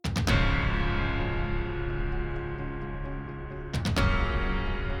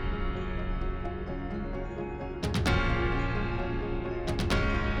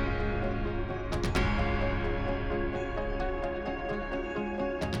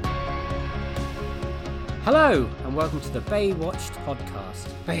Hello, and welcome to the Baywatched podcast.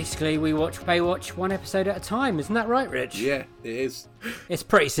 Basically, we watch Baywatch one episode at a time, isn't that right, Rich? Yeah, it is. It's a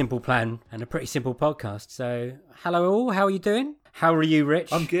pretty simple plan and a pretty simple podcast. So, hello all, how are you doing? How are you,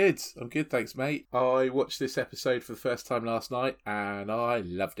 Rich? I'm good, thanks, mate. I watched this episode for the first time last night, and I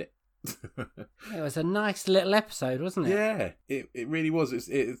loved it. It was a nice little episode, wasn't it? Yeah, it really was.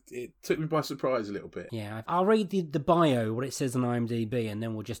 It took me by surprise a little bit. Yeah, I'll read the bio, what it says on IMDb, and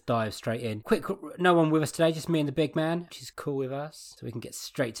then we'll just dive straight in. Quick, no one with us today, just me and the big man, which is cool with us, so we can get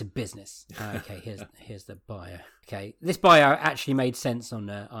straight to business. Okay, here's the bio. Okay, this bio actually made sense on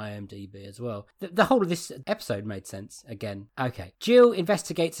IMDb as well. The whole of this episode made sense again. Okay, Jill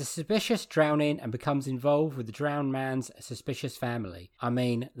investigates a suspicious drowning and becomes involved with the drowned man's suspicious family. I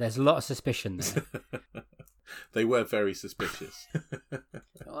mean, there's a lot of suspicion there. They were very suspicious.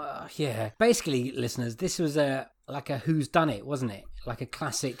 Yeah. Basically, listeners, this was like a whodunit, wasn't it? Like a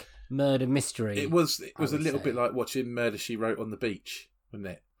classic murder mystery. It was a little bit like watching Murder, She Wrote on the beach, wasn't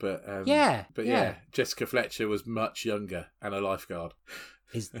it? But yeah, Jessica Fletcher was much younger and a lifeguard.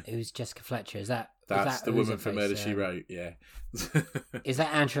 Who's Jessica Fletcher? That's the woman from Murder, She Wrote, yeah. Is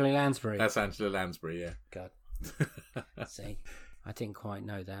that Angela Lansbury? That's Angela Lansbury, yeah. God. See, I didn't quite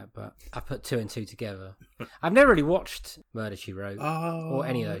know that, but I put two and two together. I've never really watched Murder, She Wrote or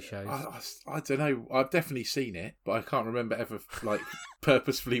any of those shows. I don't know. I've definitely seen it, but I can't remember ever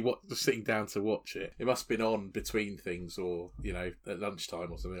purposefully sitting down to watch it. It must have been on between things, or at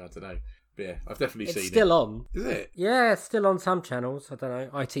lunchtime or something. I don't know. But yeah, I've definitely seen it. It's still on. Is it? Yeah, it's still on some channels. I don't know,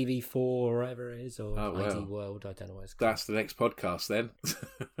 ITV4 or whatever it is, or IT World. I don't know what it's called. That's the next podcast then.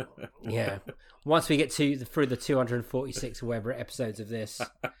 Yeah. Once we get through the 246 or whatever episodes of this,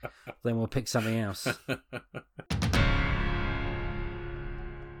 then we'll pick something else.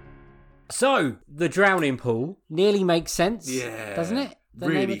 So, the drowning pool nearly makes sense, doesn't it?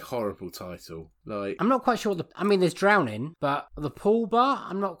 Really horrible title. I'm not quite sure. There's drowning, but the pool bar,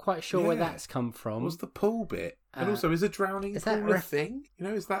 I'm not quite sure where that's come from. What's the pool bit? And also, is a drowning pool a thing?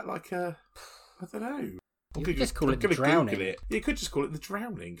 Is that like a... I don't know. You could just call it the drowning. Google it. You could just call it the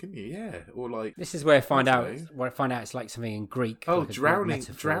drowning, couldn't you? Yeah, or like this is where I find out. Where I find out it's like something in Greek. Oh, like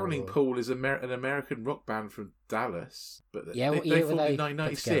drowning pool is an American rock band from Dallas, but they formed in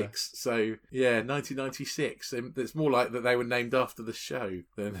 1996. So yeah, 1996. It's more like that they were named after the show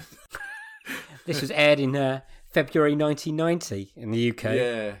than. This was aired in February 1990 in the UK.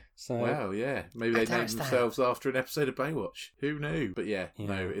 Yeah. So, wow, yeah. Maybe they named themselves after an episode of Baywatch. Who knew? But yeah,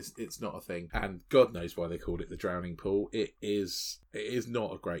 no, it's not a thing. And God knows why they called it the drowning pool. It is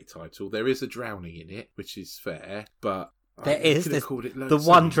not a great title. There is a drowning in it, which is fair, but there is called it the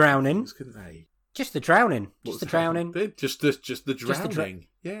one drowning. Things, couldn't they? Just the drowning. Just the drowning. Just the drowning.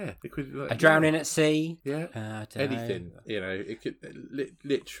 Yeah. It could, a drowning at sea. Yeah. Anything. Know. It could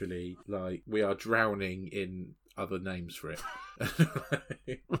literally, like, we are drowning in other names for it.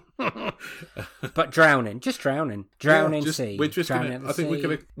 But drowning. Just drowning. Drowning sea. We're just gonna, I think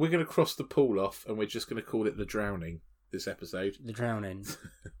we're gonna cross the pool off and we're just gonna call it the drowning this episode. The drowning.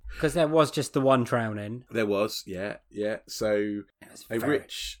 Because there was just the one drowning. There was, yeah. So a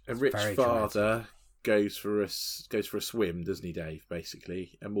rich father goes for a swim, doesn't he, Dave?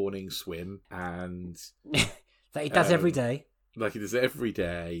 Basically, a morning swim, and that he does every day. Like he does every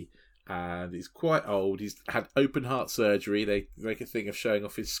day, and he's quite old. He's had open heart surgery. They make a thing of showing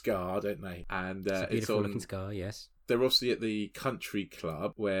off his scar, don't they? And it's a beautiful looking scar, yes. They're obviously at the country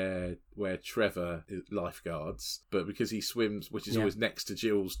club where Trevor lifeguards, but because he swims, which is always next to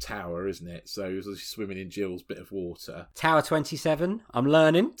Jill's tower, isn't it? So he was swimming in Jill's bit of water. Tower 27, I'm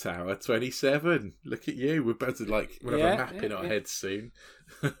learning. Tower 27, look at you. We're about to we'll have a map in our heads soon.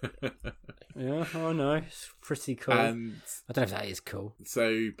 Yeah, I know. It's pretty cool. And I don't know if that is cool.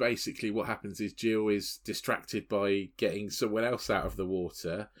 So basically what happens is Jill is distracted by getting someone else out of the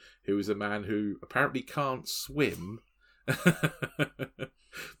water, who is a man who apparently can't swim,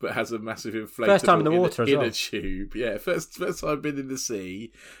 but has a massive inflatable first time in the water inner tube. Yeah, first time been in the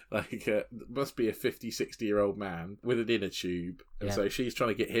sea. Must be a 50, 60-year-old man with an inner tube. And so she's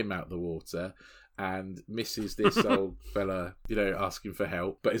trying to get him out of the water, and misses this old fella, asking for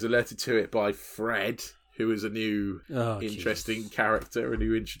help, but is alerted to it by Fred, who is a new interesting character, and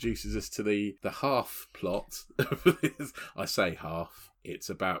who introduces us to the half plot. I say half.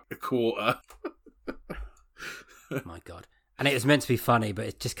 It's about a quarter. My God. And it was meant to be funny, but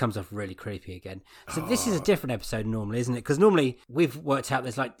it just comes off really creepy again. So this is a different episode normally, isn't it? Because normally we've worked out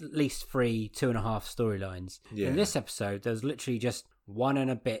there's like at least 2.5 storylines. Yeah. In this episode, there's literally just one and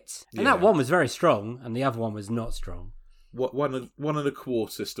a bit. And that one was very strong, and the other one was not strong. One and a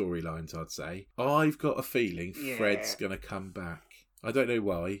quarter storylines, I'd say. I've got a feeling Fred's going to come back. I don't know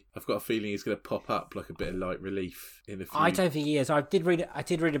why. I've got a feeling he's going to pop up like a bit of light relief in a few... I don't think he is. I did read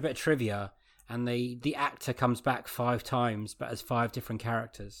a bit of trivia, and the actor comes back 5 times, but as 5 different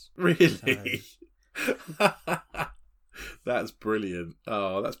characters. Really? So... That's brilliant.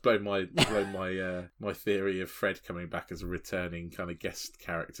 Oh, that's blown my my theory of Fred coming back as a returning kind of guest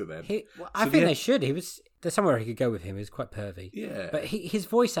character then. I think they should. There's somewhere he could go with him. He was quite pervy. Yeah. But his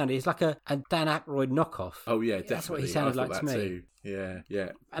voice sounded, it's like a Dan Aykroyd knockoff. Oh yeah, definitely. That's what he sounded like to me. Too.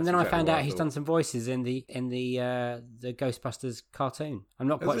 Yeah. And then I found out he's done some voices in the Ghostbusters cartoon. I'm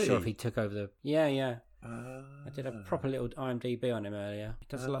not quite sure if he took over the... Yeah. I did a proper little IMDb on him earlier. He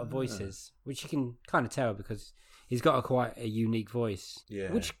does a lot of voices, which you can kind of tell because he's got quite a unique voice.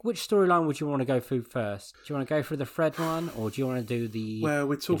 Yeah. Which storyline would you want to go through first? Do you want to go for the Fred one, or do you want to do the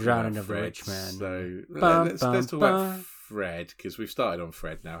we're talking Drowning about of Fred, the Rich Man? So let's talk about Fred, because we've started on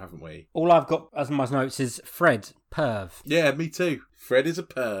Fred now, haven't we? All I've got as my notes is Fred, perv. Yeah, me too. Fred is a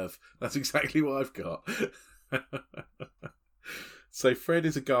perv. That's exactly what I've got. So Fred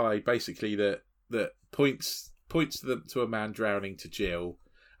is a guy basically that points to a man drowning to Jill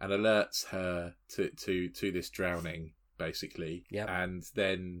and alerts her to this drowning, basically. Yep. And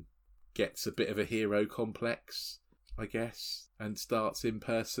then gets a bit of a hero complex, I guess, and starts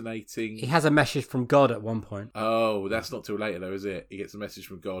impersonating... He has a message from God at one point. Oh, that's not till later though, is it? He gets a message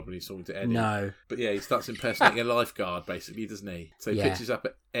from God when he's talking to Eddie. No. But yeah, he starts impersonating a lifeguard, basically, doesn't he? So he Yeah. pitches up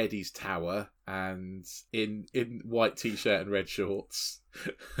at Eddie's tower and in white t-shirt and red shorts.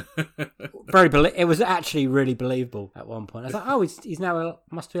 It was actually really believable at one point. I was like, oh, he's now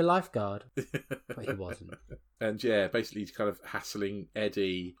must be a lifeguard. But he wasn't. And yeah, basically he's kind of hassling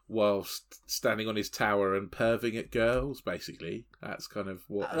Eddie whilst standing on his tower and perving at girls, basically. That's kind of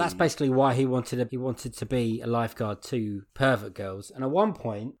what... That's basically why he wanted to be a lifeguard to pervert girls. And at one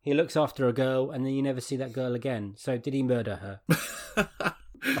point, he looks after a girl and then you never see that girl again. So did he murder her?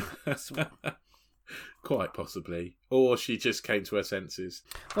 Quite possibly. Or she just came to her senses.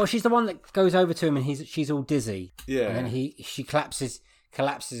 Well, she's the one that goes over to him and she's all dizzy. Yeah. And then she collapses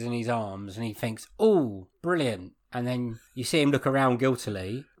in his arms and he thinks, oh, brilliant. And then you see him look around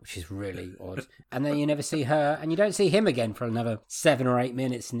guiltily, which is really odd. And then you never see her, and you don't see him again for another 7 or 8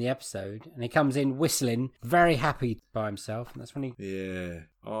 minutes in the episode. And he comes in whistling, very happy by himself. And that's when he... Yeah.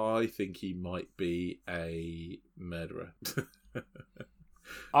 I think he might be a murderer.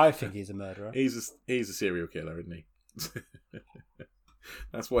 I think he's a murderer. He's a serial killer, isn't he?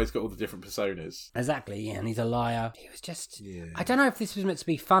 That's why he's got all the different personas. Exactly, yeah, and he's a liar. He was just... Yeah. I don't know if this was meant to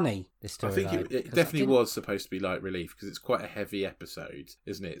be funny, this story. I think it definitely was supposed to be light relief, because it's quite a heavy episode,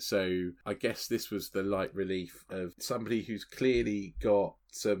 isn't it? So I guess this was the light relief of somebody who's clearly got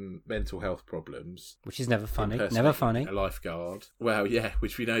some mental health problems. Which is never funny. Never funny. A lifeguard. Well, yeah,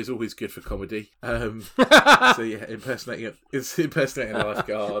 which we know is always good for comedy. So yeah, impersonating a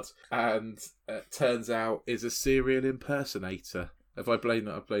lifeguard, and turns out is a serial impersonator. If I blame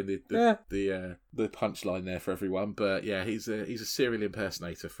that, I blame the punchline there for everyone. But yeah, he's a serial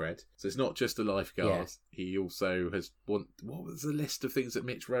impersonator, Fred. So it's not just a lifeguard. Yeah. He also has what was the list of things that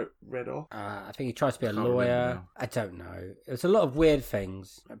Mitch read off? I think he tries to be a lawyer. I don't know. It was a lot of weird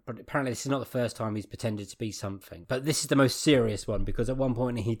things. But apparently this is not the first time he's pretended to be something. But this is the most serious one, because at one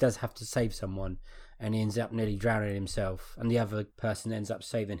point he does have to save someone and he ends up nearly drowning himself. And the other person ends up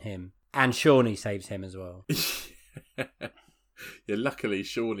saving him. And Shawnee saves him as well. Yeah, luckily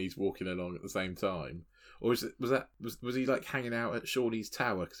Shawnee's walking along at the same time. Or was he like hanging out at Shawnee's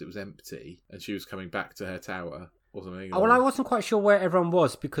tower because it was empty and she was coming back to her tower or something? Oh, well, I wasn't quite sure where everyone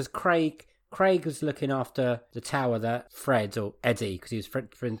was, because Craig was looking after the tower that Fred, or Eddie, because he was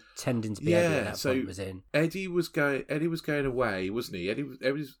pretending to be Eddie at that point, was in. Eddie was going away, wasn't he? Eddie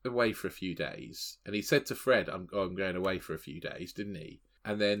was away for a few days, and he said to Fred, "I'm going away for a few days," didn't he?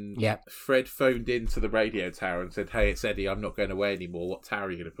 And then Fred phoned into the radio tower and said, "Hey, it's Eddie. I'm not going away anymore. What tower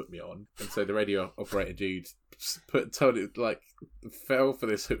are you going to put me on?" And so the radio operator dude told it, like, fell for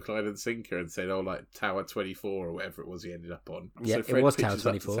this hook, line and sinker and said, "Oh, like Tower 24 or whatever it was he ended up on." Yeah, so Fred it was pitches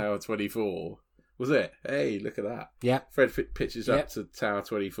Tower 24. Up to Tower 24. Was it? Hey, look at that. Yeah. Fred pitches up to Tower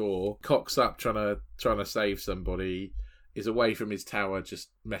 24, cocks up trying to save somebody, is away from his tower just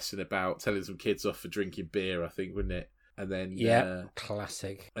messing about, telling some kids off for drinking beer, I think, wouldn't it? And then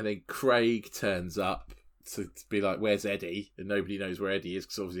classic. And then Craig turns up to be like, "Where's Eddie?" And nobody knows where Eddie is,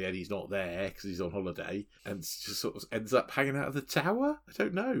 because obviously Eddie's not there because he's on holiday, and just sort of ends up hanging out of the tower. I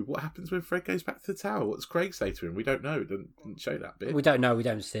don't know what happens when Fred goes back to the tower. What does Craig say to him? We don't know. It didn't show that bit. We don't know. We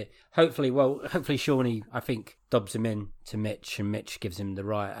don't see it. Hopefully Shawnee, I think, dobs him in to Mitch, and Mitch gives him the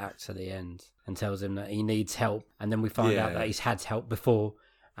riot act at the end and tells him that he needs help, and then we find out that he's had help before.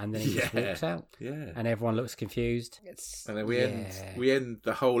 And then he just walks out. Yeah. And everyone looks confused. And then we end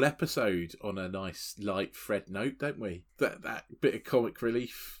the whole episode on a nice light Fred note, don't we? That bit of comic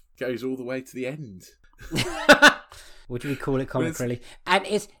relief goes all the way to the end. Would we call it comic relief? And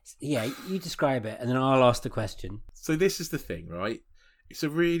you describe it, and then I'll ask the question. So this is the thing, right? It's a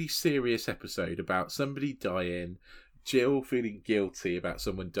really serious episode about somebody dying, Jill feeling guilty about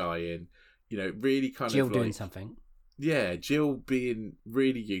someone dying, really kind Jill of doing something. Yeah, Jill being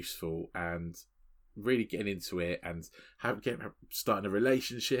really useful and really getting into it and starting a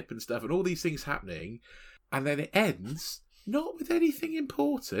relationship and stuff and all these things happening. And then it ends not with anything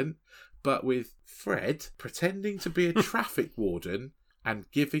important, but with Fred pretending to be a traffic warden and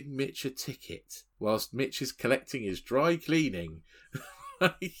giving Mitch a ticket whilst Mitch is collecting his dry cleaning.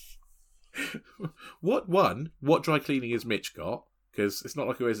 What dry cleaning has Mitch got? Because it's not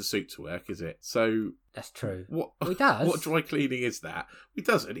like he wears a suit to work, is it? So that's true. He does. What dry cleaning is that? He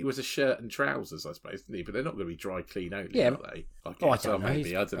doesn't. He wears a shirt and trousers, I suppose, didn't he? But they're not going to be dry clean only, are they? I don't know.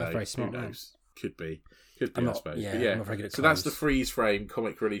 Maybe. I don't know. Very smart Who knows? Man. Could be, I suppose. Yeah, but yeah. I'm not very good at so that's the freeze frame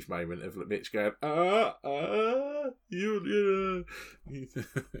comic relief moment of Mitch going, you.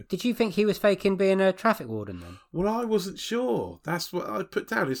 Did you think he was faking being a traffic warden then? Well, I wasn't sure. That's what I put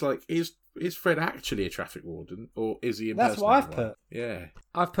down. It's like, is Fred actually a traffic warden, or is he impersonating one? That's what I've put. Yeah.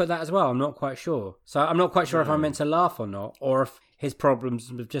 I've put that as well. I'm not quite sure. So I'm not quite sure if I'm meant to laugh or not, or if his problems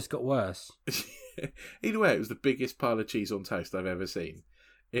have just got worse. Either way, it was the biggest pile of cheese on toast I've ever seen.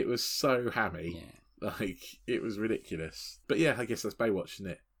 It was so hammy. Yeah. Like, it was ridiculous. But yeah, I guess that's Baywatch, isn't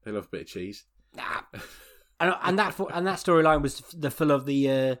it? They love a bit of cheese. And that storyline was full of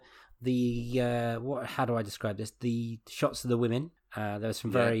the what? How do I describe this? The shots of the women. There was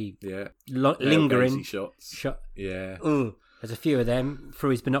some very lingering shots. Yeah. Ooh, there's a few of them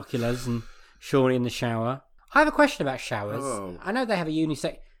through his binoculars and Shawnee in the shower. I have a question about showers. Oh. I know they have a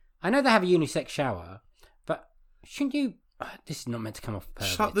unisex shower, but shouldn't you? This is not meant to come off.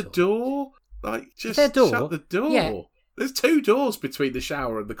 Shut the door. Like, just shut the door. Yeah. There's 2 doors between the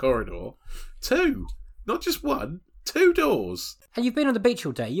shower and the corridor. 2. Not just 1. 2 doors. And you've been on the beach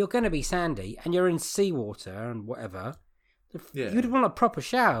all day. You're going to be sandy, and you're in seawater and whatever. Yeah. You'd want a proper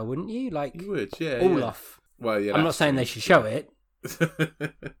shower, wouldn't you? Like, you would, yeah. Olaf. Yeah. Well, yeah. I'm not saying they should show it.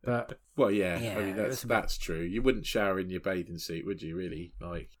 But well, yeah. I mean, that's true. You wouldn't shower in your bathing suit, would you? Really?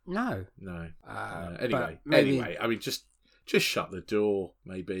 Like, no. Anyway. I mean, just shut the door.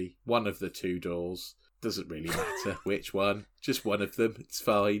 Maybe one of the 2 doors. Doesn't really matter which one. Just one of them. It's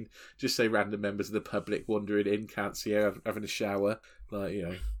fine. Just say random members of the public wandering in can't see her having a shower, like,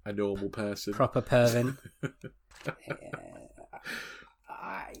 a normal person. Proper pervin.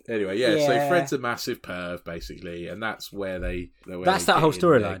 Anyway, so Fred's a massive perv, basically, and that's where that's that whole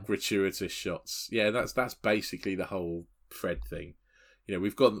storyline. Gratuitous shots. Yeah, that's basically the whole Fred thing.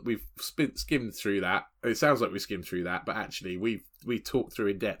 We've skimmed through that. It sounds like we skimmed through that, but actually we talked through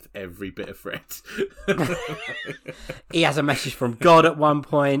in depth every bit of Fred. He has a message from God at one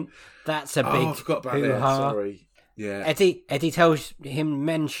point. That's a big. I forgot about that. Sorry. Yeah. Eddie tells him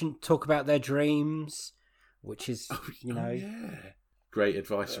men shouldn't talk about their dreams, which is great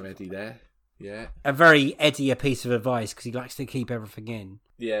advice from Eddie there. Yeah. A very Eddie piece of advice because he likes to keep everything in.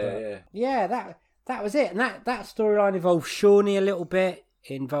 Yeah. That was it. And that storyline involved Shawnee a little bit,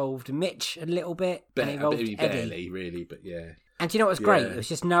 involved Mitch a little bit, and involved Eddie. Barely, really, but yeah. And do you know what was great? There was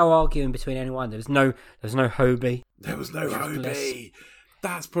just no arguing between anyone. There was no Hobie. There was no Hobie.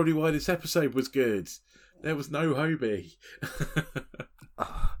 That's probably why this episode was good. There was no Hobie.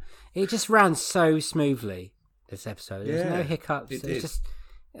 It just ran so smoothly, this episode. There was no hiccups. It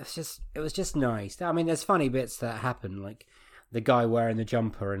was just nice. I mean, there's funny bits that happen, like the guy wearing the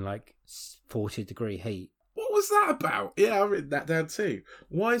jumper in like 40-degree heat. What was that about? Yeah, I've written that down too.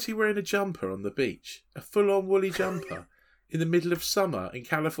 Why is he wearing a jumper on the beach? A full-on woolly jumper in the middle of summer in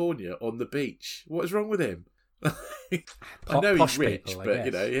California on the beach. What is wrong with him? I know he's rich, people, but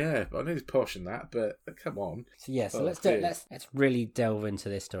I know he's posh and that, but come on. So let's really delve into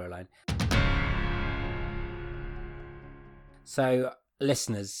this storyline. So,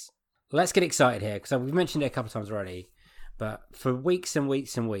 listeners, let's get excited here because we've mentioned it a couple of times already. But for weeks and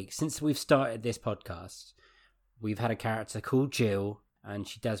weeks and weeks, since we've started this podcast, we've had a character called Jill, and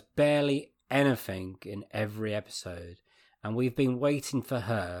she does barely anything in every episode. And we've been waiting for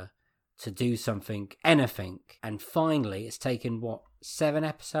her to do anything. And finally, it's taken, 7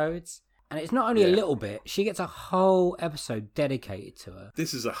 episodes? And it's not only a little bit, she gets a whole episode dedicated to her.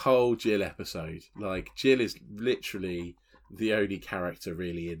 This is a whole Jill episode. Like, Jill is literally the only character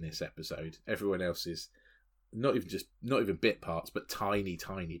really in this episode. Everyone else is not even bit parts, but tiny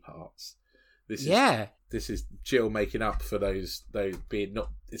parts. This is Jill making up for those being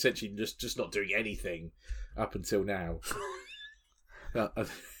not essentially just not doing anything up until now.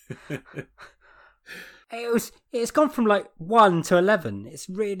 It's gone from like 1 to 11. It's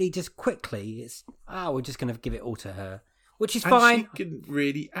really just quickly. We're just going to give it all to her, which is fine. She can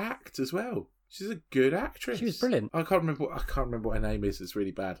really act as well. She's a good actress. She was brilliant. I can't remember what her name is. It's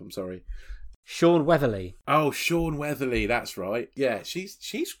really bad. I'm sorry. Shaun Weatherly. Oh, Shaun Weatherly. That's right. Yeah,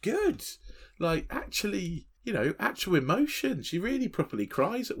 she's good. Like, actually, actual emotion. She really properly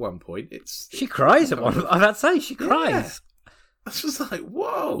cries at one point. She cries at one. I'm about to say she cries. Yeah. I was just like,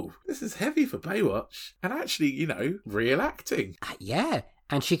 whoa, this is heavy for Baywatch. And actually, real acting. Yeah.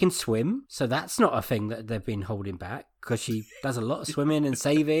 And she can swim, so that's not a thing that they've been holding back, because she does a lot of swimming and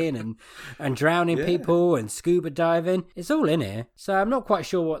saving and drowning people and scuba diving. It's all in here. So I'm not quite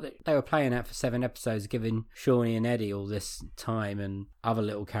sure what they were playing at for 7 episodes, giving Shawnee and Eddie all this time and other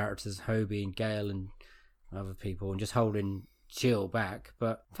little characters, Hobie and Gail and other people, and just holding Jill back.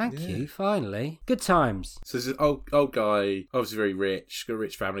 But thank you, finally. Good times. So there's an old guy, obviously very rich, got a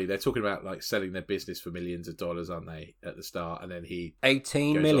rich family. They're talking about like selling their business for millions of dollars, aren't they, at the start? And then he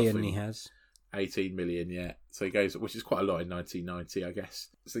 18 million he has. 18 million, yeah. So he goes, which is quite a lot in 1990, I guess.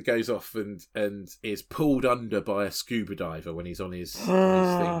 So he goes off and is pulled under by a scuba diver when he's on his thing,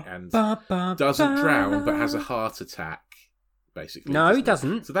 and doesn't drown but has a heart attack, basically. No, he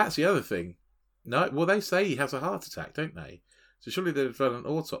doesn't. So that's the other thing. No, well, they say he has a heart attack, don't they? So surely they've done an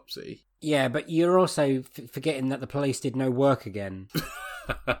autopsy. Yeah, but you're also forgetting that the police did no work again.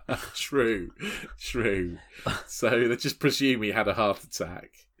 True. So they just presume he had a heart attack.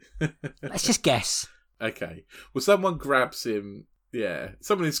 Let's just guess. Okay. Well, someone grabs him. Yeah,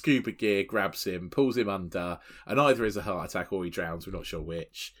 someone in scuba gear grabs him, pulls him under, and either has a heart attack or he drowns. We're not sure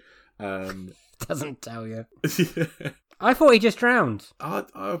which. Doesn't tell you. I thought he just drowned. I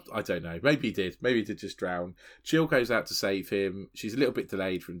don't know. Maybe he did. Maybe he did just drown. Jill goes out to save him. She's a little bit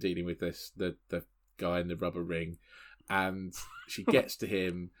delayed from dealing with the guy in the rubber ring, and she gets to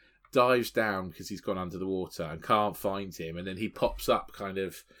him, dives down because he's gone under the water and can't find him, and then he pops up kind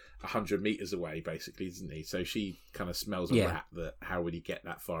of 100 meters away, basically, isn't he? So she kind of smells a rat. That how would he get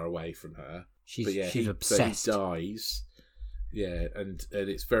that far away from her? She's obsessed. So he dies. Yeah, and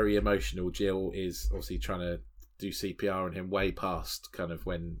it's very emotional. Jill is obviously trying to do CPR on him way past kind of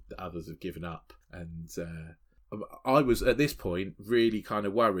when the others have given up. And I was at this point really kind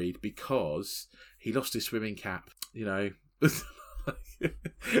of worried because he lost his swimming cap, He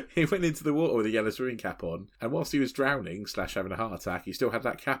went into the water with a yellow swimming cap on, and whilst he was drowning / having a heart attack, he still had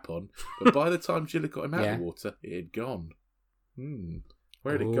that cap on. But by the time Jill had got him out of the water, it had gone.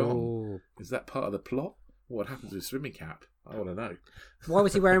 Where had it gone? Is that part of the plot? What happened to his swimming cap? I want to know. Why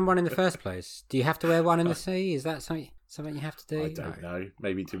was he wearing one in the first place? Do you have to wear one in the sea? Is that something you have to do? I don't know.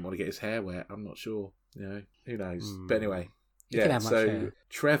 Maybe he didn't want to get his hair wet. I'm not sure. Who knows? But anyway, so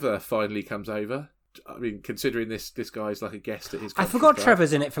Trevor finally comes over. I mean, considering this guy's like a guest at his country I forgot club.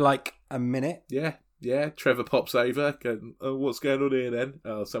 Trevor's in it for like a minute. Yeah. Trevor pops over. Going, oh, what's going on here then?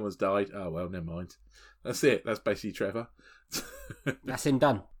 Oh, someone's died. Oh, well, never mind. That's it. That's basically Trevor. That's him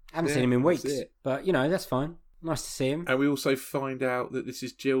done. I haven't seen him in weeks. But, that's fine. Nice to see him. And we also find out that this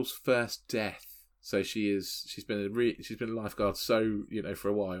is Jill's first death. So she's been a lifeguard for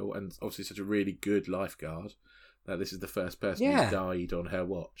a while, and obviously such a really good lifeguard that this is the first person who's died on her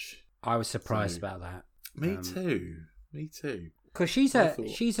watch. I was surprised about that. Me too. Because she's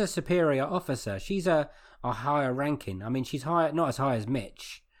a superior officer. She's a higher ranking. I mean, she's not as high as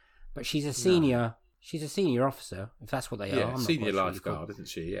Mitch, but she's a senior. No. She's a senior officer, if that's what they are. I'm senior lifeguard, isn't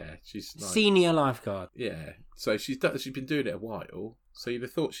she? Yeah, she's like, senior lifeguard. Yeah, so she's been doing it a while. So you'd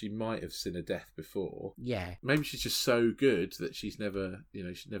have thought she might have seen a death before. Yeah, maybe she's just so good that she's never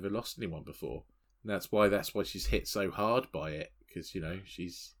lost anyone before. And that's why she's hit so hard by it, because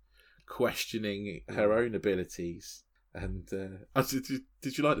she's questioning her own abilities. And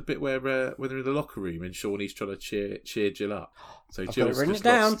did you like the bit where they're in the locker room and Shawnee's trying to cheer Jill up? So Jill's just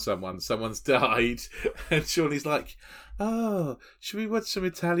lost someone's died, and Shawnee's like, "Oh, should we watch some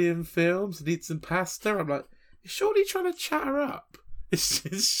Italian films and eat some pasta?" I'm like, "Is Shawnee trying to chat her up?"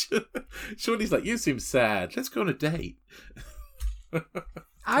 Shawnee's like, "You seem sad. Let's go on a date."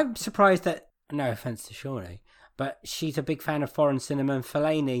 I'm surprised that, no offence to Shawnee, but she's a big fan of foreign cinema and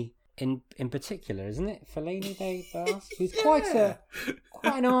Fellaini. In particular, isn't it? Fellaini, they ask, who's quite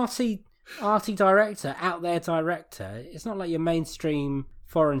an arty director, out there director. It's not like your mainstream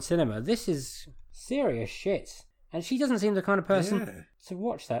foreign cinema. This is serious shit, and she doesn't seem the kind of person to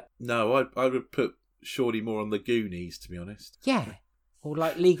watch that. No, I would put Shorty more on the Goonies, to be honest. Yeah, or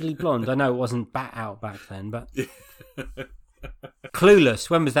like Legally Blonde. I know it wasn't out back then, but Clueless.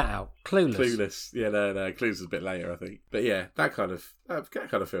 When was that out? Clueless. Clueless. Yeah, no. Clueless was a bit later, I think. But yeah, that kind of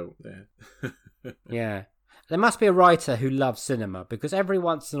film. Yeah. Yeah. There must be a writer who loves cinema, because every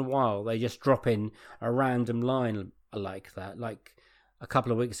once in a while they just drop in a random line like that. Like a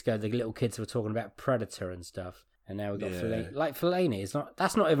couple of weeks ago, the little kids were talking about Predator and stuff, and now we've got Fellaini. Like Fellaini,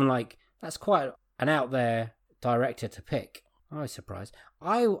 that's not even like, that's quite an out there director to pick. I was surprised.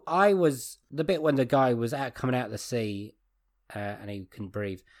 I was the bit when the guy was coming out of the sea, and he couldn't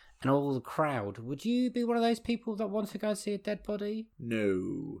breathe, and all the crowd. Would you be one of those people that wants to go and see a dead body?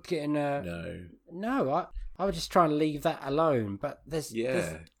 No. No. I would just try and leave that alone. But there's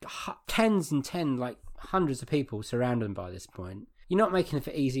tens and tens, like hundreds of people surrounding them by this point. You're not making it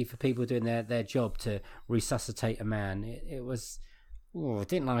easy for people doing their job to resuscitate a man. It was. Oh, I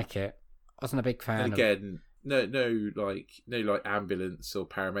didn't like it. I wasn't a big fan. And again, no ambulance or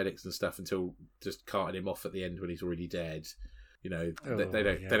paramedics and stuff until just carting him off at the end when he's already dead. You know,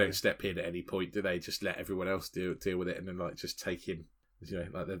 they don't step in at any point, do they? Just let everyone else deal with it, and then like just take him. You know,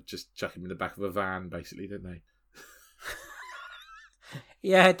 like they just chuck him in the back of a van, basically, don't they?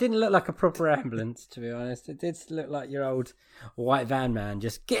 Yeah, it didn't look like a proper ambulance, to be honest. It did look like your old white van man.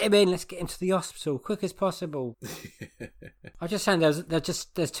 Just get him in. Let's get him to the hospital quick as possible. I'm just saying,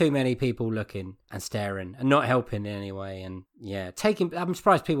 there's too many people looking and staring and not helping in any way. And yeah, I'm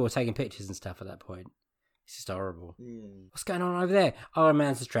surprised people were taking pictures and stuff at that point. It's just horrible. What's going on over there? Oh, a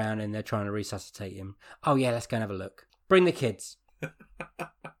man's just drowning. They're trying to resuscitate him. Oh yeah, let's go and have a look. Bring the kids.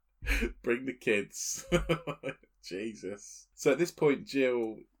 Bring the kids. Jesus. So at this point,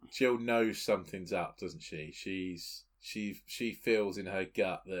 Jill knows something's up, doesn't she? She feels in her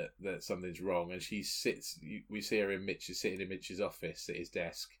gut that something's wrong, and she sits. We see her sitting in Mitch's office at his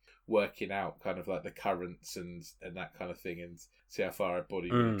desk, working out kind of like the currents and that kind of thing, and see how far her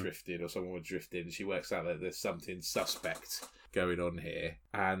body would have drifted or someone would drift in. And she works out that there's something suspect going on here,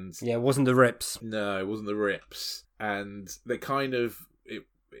 and yeah, it wasn't the rips. No, it wasn't the rips, and they it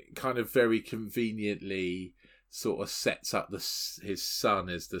kind of very conveniently sort of sets up his son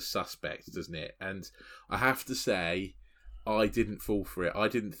as the suspect, doesn't it? And I have to say, I didn't fall for it. I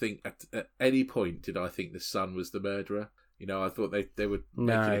didn't think at any point did I think the son was the murderer. You know, I thought they were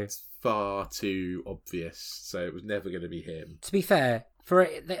making it far too obvious, so it was never going to be him. To be fair,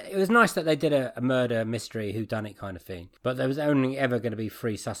 it was nice that they did a murder mystery whodunit kind of thing, but there was only ever going to be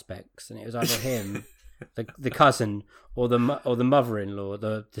 3 suspects, and it was either him, the cousin, or the mother-in-law,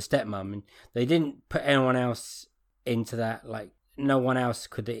 the stepmom, and they didn't put anyone else into that. Like, no one else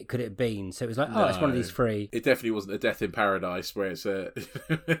could it have been. So it was like, it's one of these 3. It definitely wasn't a Death in Paradise where it's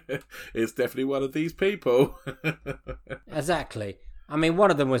it's definitely one of these people. Exactly. I mean,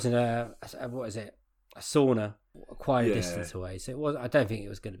 one of them was in a sauna, quite a distance away. So it was. I don't think it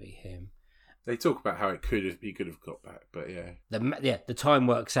was going to be him. They talk about how he could have got back, but yeah. The time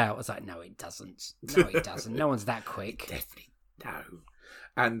works out. It's like, no, it doesn't. No, it doesn't. No one's that quick. Definitely no.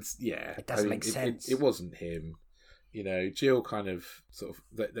 And yeah, it doesn't make sense. It wasn't him. You know, Jill kind of sort of.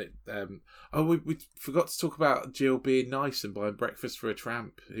 We forgot to talk about Jill being nice and buying breakfast for a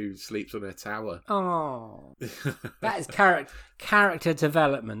tramp who sleeps on her tower. Oh, that is character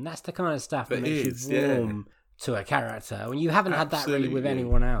development. That's the kind of stuff that makes you warm to a character when you haven't had that really with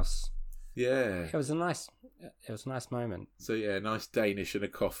anyone else. Yeah, it was a nice moment. So yeah, nice Danish and a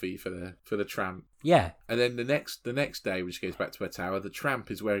coffee for the tramp. Yeah, and then the next day, when she goes back to her tower, the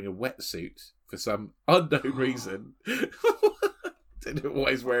tramp is wearing a wetsuit for some unknown reason. Don't know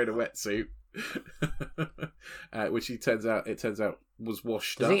why he's wearing a wetsuit. Which it turns out was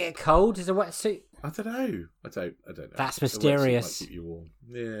washed up. Does it get cold? Is a wetsuit? I don't know. I don't know. That's mysterious. Might keep you warm.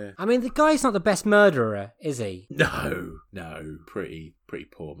 Yeah. I mean, the guy's not the best murderer, is he? No. Pretty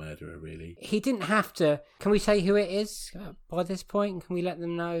poor murderer, really. He didn't have to. Can we say who it is by this point? Can we let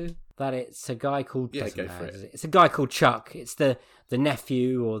them know that it's a guy called? Yeah, go for it. It's a guy called Chuck. It's the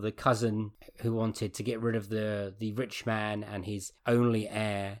nephew or the cousin who wanted to get rid of the rich man and his only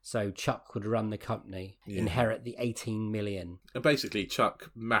heir, so Chuck would run the company, inherit the 18 million. And basically,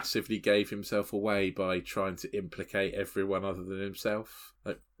 Chuck massively gave himself away by trying to implicate everyone other than himself,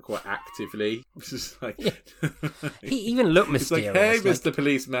 like quite actively. Just like he even looked mysterious. It's like, hey, Mr.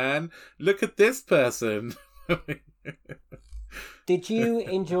 Policeman, look at this person. Did you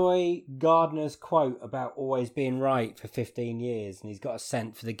enjoy Gardner's quote about always being right for 15 years and he's got a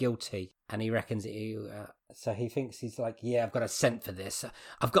scent for the guilty and he reckons so he thinks he's like, yeah, I've got a scent for this.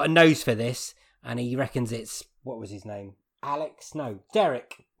 I've got a nose for this. And he reckons it's, what was his name?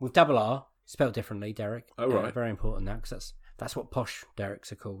 Derek with double R, spelled differently, Derek. Oh, right. Very important that, because that's what posh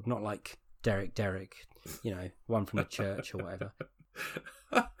Dereks are called, not like Derek, you know, one from the church or whatever.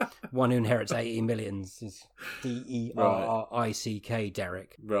 one who inherits 80 millions is Derrick.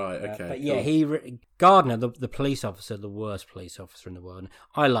 Derek. Right, okay. But yeah, Gardner, the police officer, the worst police officer in the world.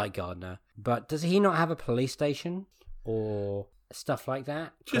 I like Gardner, but does he not have a police station or stuff like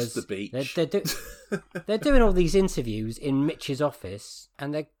that? Just the beach. They're doing all these interviews in Mitch's office,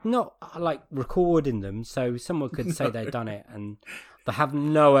 and they're not like recording them, so someone could say they've done it, and they have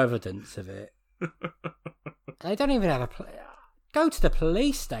no evidence of it. They don't even have go to the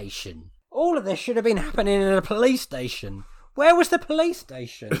police station. All of this should have been happening in a police station. Where was the police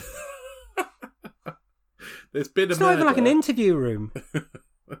station? There's been a It's murder. not even like an interview room.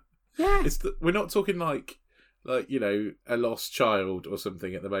 Yeah. We're not talking like a lost child or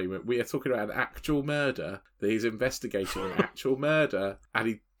something at the moment. We are talking about an actual murder that he's investigating, an actual murder, and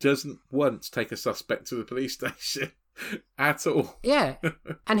he doesn't once take a suspect to the police station at all. Yeah,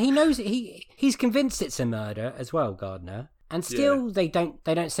 and he knows he's convinced it's a murder as well, Gardner. And still, they don't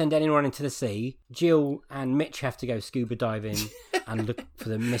send anyone into the sea. Jill and Mitch have to go scuba diving and look for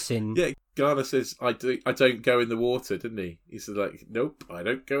the missing. Yeah, Garner says, I don't go in the water, didn't he? He said, like, nope, I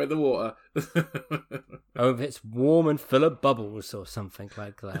don't go in the water. Oh, if it's warm and full of bubbles or something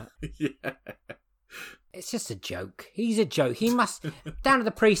like that. Yeah. It's just a joke. He's a joke. He must, down at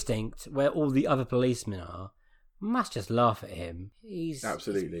the precinct where all the other policemen are, must just laugh at him. He's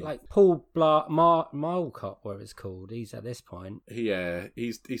like Paul Marlcott, whatever it's called. He's at this point. Yeah,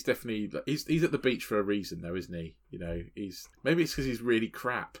 he's definitely he's at the beach for a reason, though, isn't he? You know, maybe it's because he's really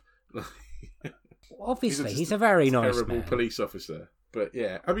crap. Obviously, he's a very nice terrible man. Police officer. But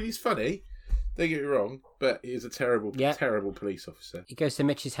yeah, I mean, he's funny. Don't get me wrong, but he's a terrible police officer. He goes to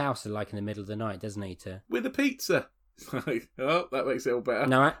Mitch's house like in the middle of the night, doesn't he? With a pizza. Like, oh, that makes it all better.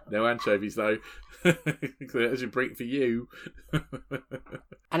 No anchovies though. As you bring for you.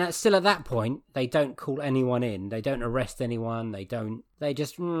 And still at that point, they don't call anyone in. They don't arrest anyone. They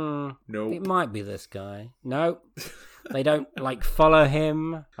just nope. It might be this guy. No. They don't follow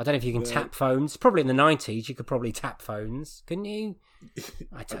him. I don't know if you can tap phones. Probably in the 90s, you could probably tap phones, couldn't you?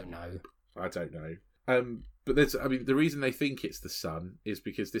 I don't know. But the reason they think it's the son is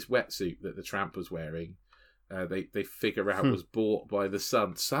because this wetsuit that the tramp was wearing, they figure out was bought by the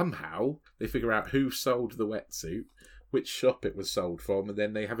son. Somehow they figure out who sold the wetsuit, which shop it was sold from, and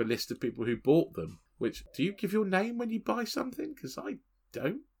then they have a list of people who bought them. Which, do you give your name when you buy something? Because I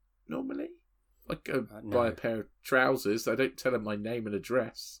don't normally. I go buy a pair of trousers. I don't tell them my name and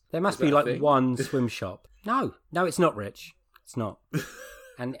address. There must be one swim shop. No, it's not, Rich. It's not.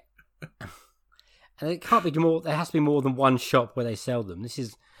 And it can't be more. There has to be more than one shop where they sell them. This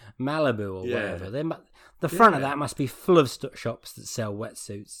is Malibu or whatever. The front of that must be full of shops that sell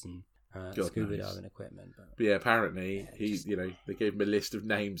wetsuits and scuba diving equipment. But yeah, apparently they gave him a list of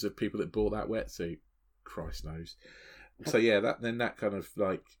names of people that bought that wetsuit. Christ knows. So yeah, that kind of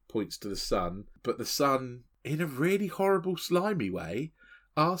points to the son, but the son, in a really horrible, slimy way,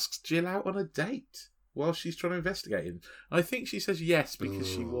 asks Jill out on a date while she's trying to investigate him. I think she says yes because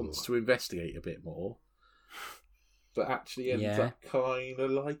she wants to investigate a bit more, but actually ends up kind of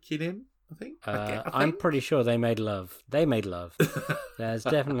liking him. I think. I'm pretty sure they made love. There's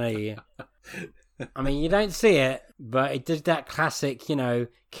definitely. I mean, you don't see it, but it did that classic,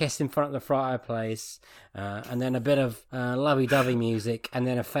 kiss in front of the fireplace, and then a bit of lovey-dovey music, and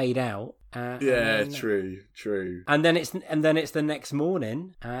then a fade out. True. And then it's the next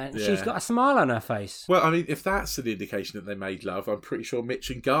morning, and she's got a smile on her face. Well, I mean, if that's an indication that they made love, I'm pretty sure Mitch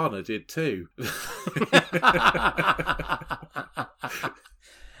and Garner did too.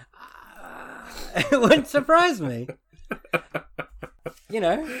 It wouldn't surprise me.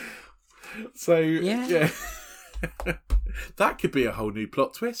 So, yeah. That could be a whole new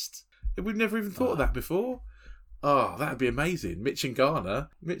plot twist. We've never even thought of that before. Oh, that'd be amazing. Mitch and Garner,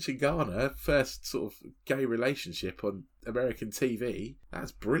 first sort of gay relationship on American TV.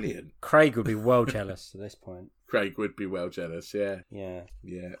 That's brilliant. Craig would be well jealous at this point. Craig would be well jealous, yeah.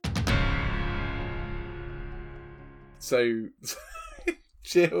 Yeah. So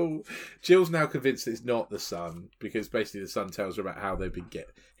Jill's now convinced it's not the son, because basically the son tells her about how him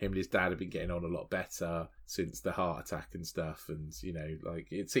and his dad have been getting on a lot better since the heart attack and stuff, and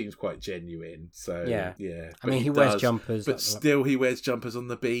it seems quite genuine. So yeah. I mean, he wears jumpers, but still he wears jumpers on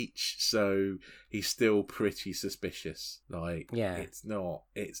the beach, so he's still pretty suspicious. It's not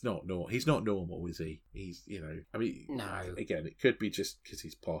normal. He's not normal, is he? He's no. Again, it could be just because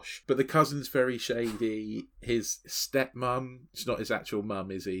he's posh, but the cousin's very shady. His stepmom, it's not his actual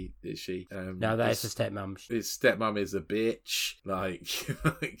mum, is she? No, that is his stepmom. His stepmum is a bitch.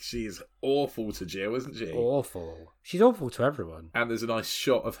 She's awful to Jill, isn't she? awful. She's awful to everyone. And there's a nice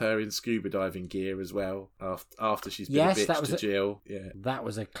shot of her in scuba diving gear as well, after she's been a bitch to Jill. Yeah, that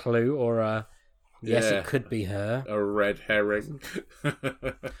was a clue, or a... Yes, it could be her. A red herring.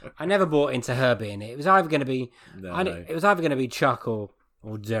 I never bought into her being it. It was either going to be... No. It was either going to be Chuck or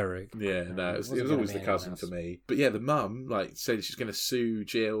Derek. Yeah, no, it was always the cousin to me. But yeah, the mum, like, said she's going to sue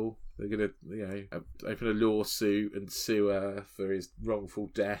Jill. They're going to, you know, open a lawsuit and sue her for his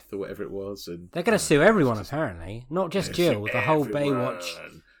wrongful death or whatever it was. And they're going to sue everyone, apparently. Not just Jill, the whole Baywatch.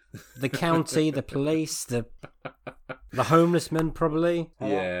 The county, the police, the homeless men, probably.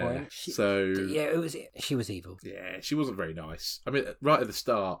 Yeah. She was evil. Yeah, she wasn't very nice. I mean, right at the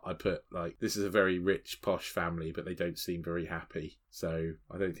start, I put, like, this is a very rich, posh family, but they don't seem very happy. So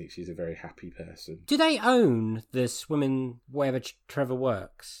I don't think she's a very happy person. Do they own the swimming wherever Trevor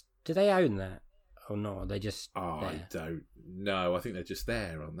works? Do they own that? Or not? Are they just I don't know. I think they're just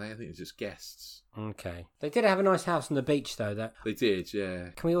there, aren't they? I think they're just guests. Okay. They did have a nice house on the beach, though. They did, yeah.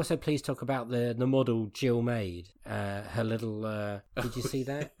 Can we also please talk about the model Jill made? Her little... did you see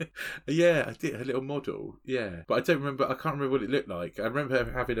that? Yeah, I did. Her little model, yeah. But I can't remember what it looked like. I remember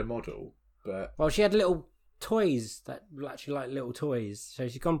her having a model, but... Well, she had little toys that were actually like little toys. So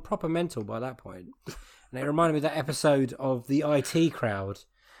she's gone proper mental by that point. And it reminded me of that episode of the IT Crowd,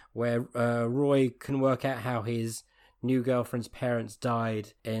 where Roy can work out how his new girlfriend's parents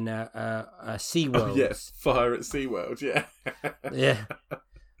died in a SeaWorld. Oh, yes, fire at SeaWorld, yeah. Yeah.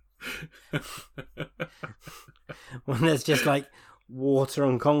 When there's just like water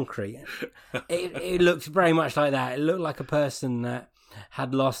on concrete. It looked very much like that. It looked like a person that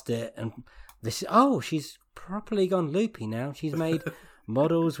had lost it. And she's properly gone loopy now. She's made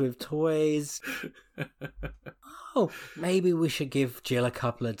models with toys. Oh, maybe we should give Jill a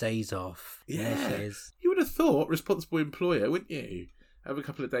couple of days off. Yeah, you would have thought responsible employer, wouldn't you? Have a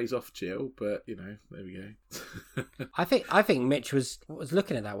couple of days off, Jill. But you know, there we go. I think Mitch was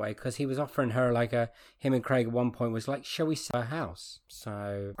looking at it that way because he was offering her him and Craig at one point was like, shall we sell our house?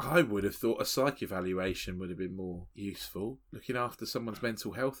 So I would have thought a psych evaluation would have been more useful. Looking after someone's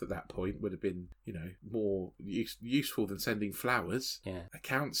mental health at that point would have been, you know, more useful than sending flowers. Yeah, a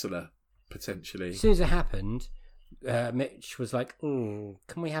counsellor potentially. As soon as it happened, Mitch was like, can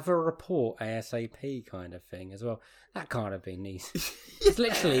we have a report ASAP kind of thing as well? That can't have been easy. It's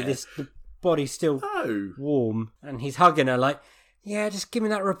literally the body's still warm and he's hugging her like, yeah, just give me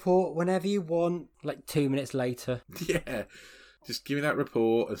that report whenever you want. Like 2 minutes later. Yeah, just give me that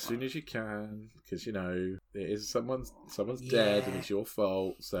report as soon as you can because, you know, it is someone's dead and it's your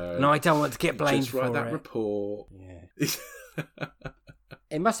fault. So no, I don't want to get blamed for it. Just write that report. Yeah.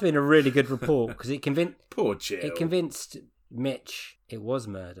 It must have been a really good report because poor Jill. It convinced Mitch it was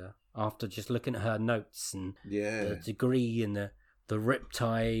murder after just looking at her notes and the degree and the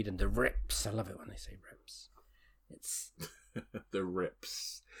riptide and the rips. I love it when they say rips. It's the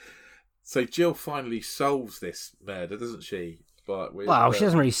rips. So Jill finally solves this murder, doesn't she? But she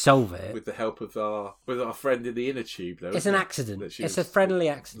doesn't really solve it with the help of our friend in the inner tube. Though, it's an accident. It's a friendly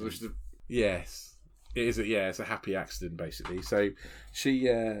accident. Yes. It is. It's a happy accident, basically. So she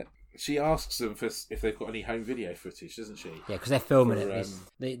asks them if they've got any home video footage, doesn't she? Yeah, because they're filming it.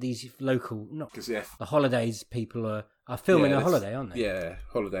 These local, the holidays people are filming a holiday, aren't they? Yeah,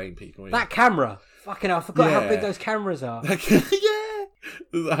 holidaying people. Yeah. That camera, fucking hell, I forgot how big those cameras are. Yeah,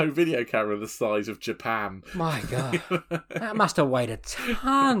 the home video camera the size of Japan. My God, that must have weighed a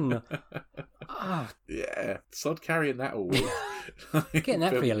ton. Oh. Yeah, sod carrying that all. Getting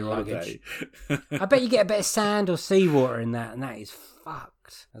that for your luggage. I bet you get a bit of sand or seawater in that, and that is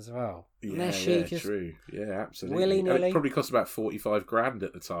fucked as well. Yeah, true. Yeah, absolutely. Willy-nilly. It probably cost about 45 grand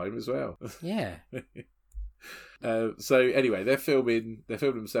at the time as well. Yeah. So anyway, they're filming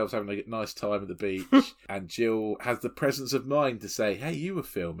themselves having a nice time at the beach, and Jill has the presence of mind to say, "Hey, you were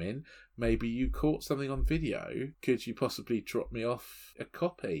filming. Maybe you caught something on video. Could you possibly drop me off a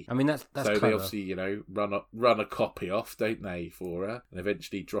copy?" I mean, that's so clever. They obviously, you know, run a copy off, don't they, for her, and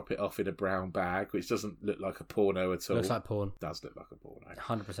eventually drop it off in a brown bag, which doesn't look like a porno at all. Looks like porn. Does look like a porno.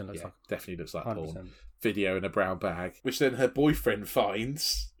 100% looks like. Definitely looks like 100%. porn. Video in a brown bag, which then her boyfriend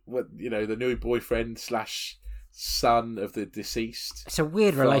finds. What, you know, the new boyfriend / son of the deceased. It's a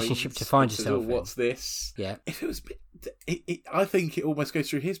weird relationship to find yourself in. What's this? Yeah. If it was, I think it almost goes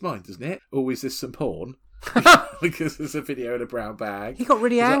through his mind, doesn't it? Or is this some porn? Because there's a video in a brown bag. He got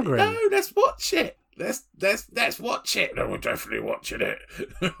really angry. Like, no, let's watch it. Let's watch it. No, we're definitely watching it.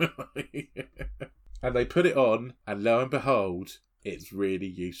 And they put it on, and lo and behold, It's really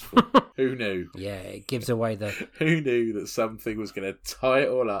useful. Who knew? Yeah, it gives away the... Who knew that something was going to tie it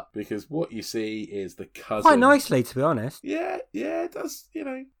all up? Because what you see is the cousin. Quite nicely, to be honest. Yeah, it does,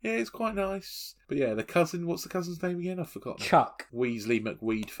 Yeah, it's quite nice. But yeah, the cousin, what's the cousin's name again? I've forgotten. Chuck. Weasley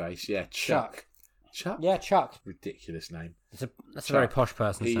McWeedface, yeah, Chuck. Chuck? Yeah, Chuck. Ridiculous name. That's a very posh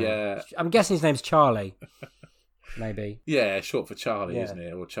person. He, I'm guessing his name's Charlie. Maybe. Yeah, short for Charlie, isn't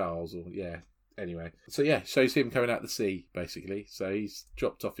it? Or Charles, or yeah. Anyway, so yeah, shows him coming out the sea, basically. So he's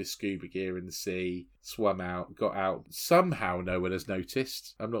dropped off his scuba gear in the sea, swum out, got out. Somehow no one has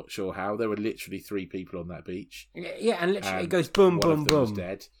noticed. I'm not sure how. There were literally 3 people on that beach. Yeah, and literally it goes boom, boom, boom. Was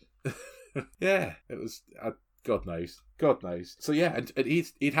dead. Yeah, it was... God knows. So yeah, and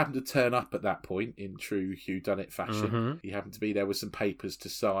he'd happened to turn up at that point in true whodunit fashion. Mm-hmm. He happened to be there with some papers to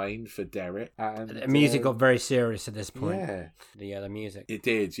sign for Derek. And the music got very serious at this point. Yeah. The music. It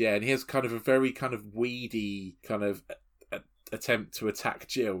did, yeah. And he has kind of a very kind of weedy kind of attempt to attack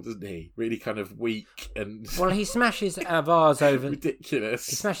Jill, doesn't he? Really kind of weak and... Well, he smashes a vase over... Ridiculous.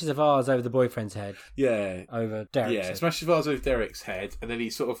 He smashes a vase over the boyfriend's head. Yeah. Over Derek's head. Yeah, smashes a vase over Derek's head, and then he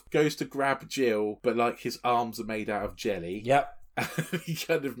sort of goes to grab Jill, but like his arms are made out of jelly. Yep. He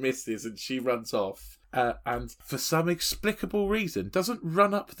kind of misses, and she runs off. And for some explicable reason, doesn't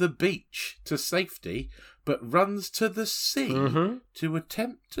run up the beach to safety, but runs to the sea to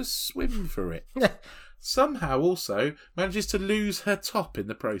attempt to swim for it. Somehow also manages to lose her top in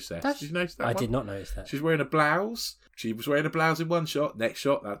the process. Did you notice that? I did not notice that. She's wearing a blouse. She was wearing a blouse in one shot. Next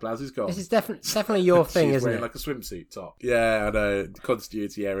shot, that blouse is gone. This is definitely your thing, isn't it? She's wearing like a swimsuit top. Yeah, I know.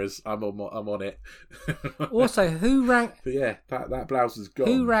 Continuity errors. I'm on it. Also, who rang... But yeah, that blouse is gone.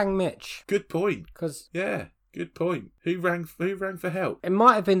 Who rang Mitch? Good point. Because... Yeah, good point. Who rang for help? It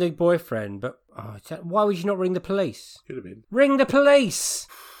might have been the boyfriend, but... why would you not ring the police? Could have been. Ring the police!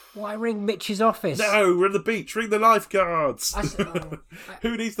 Why ring Mitch's office? No, we're on the beach. Ring the lifeguards.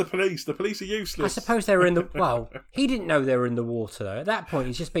 Who needs the police? The police are useless. I suppose they were in the... Well, he didn't know they were in the water, though. At that point,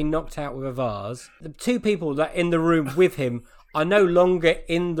 he's just been knocked out with a vase. The 2 people that in the room with him are no longer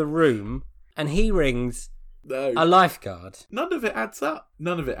in the room, and he rings a lifeguard. None of it adds up.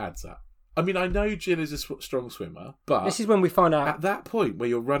 I mean, I know Jill is a strong swimmer, but... This is when we find out... At that point where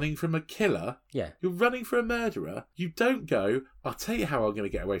you're running from a killer, you're running for a murderer, you don't go, I'll tell you how I'm going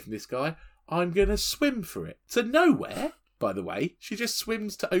to get away from this guy, I'm going to swim for it. To nowhere, by the way. She just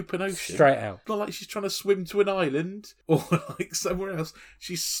swims to open ocean. Straight out. Not like she's trying to swim to an island or like somewhere else.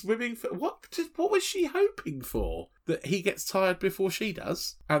 She's swimming for... What was she hoping for? That he gets tired before she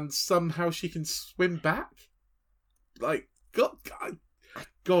does and somehow she can swim back? Like,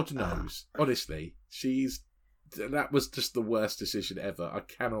 God knows. Honestly, that was just the worst decision ever. I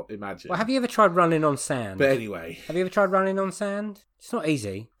cannot imagine. Well, have you ever tried running on sand? But anyway, have you ever tried running on sand? It's not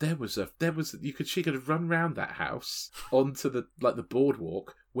easy. She could have run round that house onto the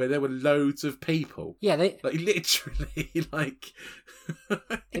boardwalk where there were loads of people. Yeah, literally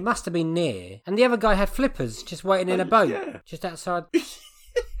It must have been near, and the other guy had flippers just waiting in a boat just outside.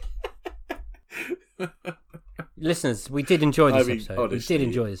 Listeners, we did enjoy this episode. Honestly, we did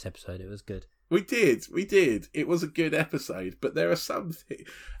enjoy this episode. It was good. We did. It was a good episode, but there are some things,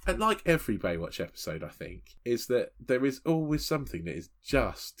 and like every Baywatch episode, I think, is that there is always something that is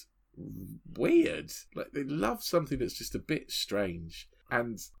just weird. Like, they love something that's just a bit strange.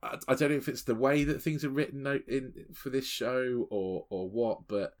 And I don't know if it's the way that things are written for this show or what,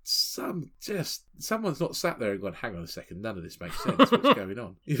 but someone's not sat there and gone, hang on a second, none of this makes sense. What's going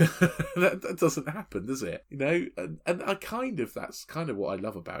on? That doesn't happen, does it? And that's kind of what I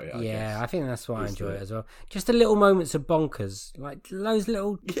love about it. I guess. I think that's why I enjoy it as well. Just the little moments of bonkers, like those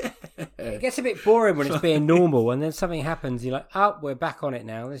little. Yeah. It gets a bit boring when it's being normal, and then something happens. You're like, oh, we're back on it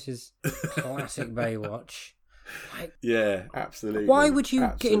now. This is classic Baywatch. Yeah, absolutely. Why would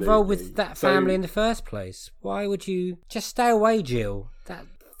you get involved with that family in the first place? Why would you just stay away, Jill? That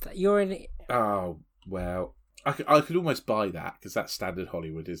you're in it. Oh well, I could almost buy that because that's standard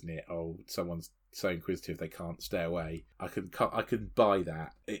Hollywood, isn't it? Oh, someone's so inquisitive they can't stay away. I can buy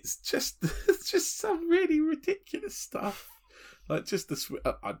that. It's just some really ridiculous stuff. Like just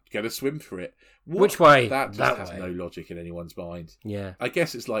I'd get a swim for it. Which way? That just has no logic in anyone's mind. Yeah. I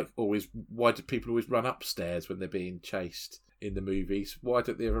guess it's like always, why do people always run upstairs when they're being chased in the movies? Why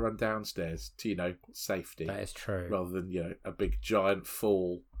don't they ever run downstairs to, safety? That is true. Rather than, a big giant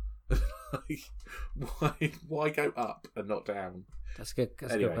fall. Why go up and not down? That's good.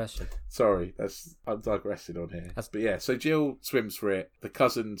 That's a good question. Sorry, I'm digressing on here. But yeah, so Jill swims for it. The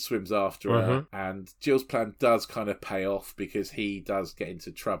cousin swims after her, and Jill's plan does kind of pay off because he does get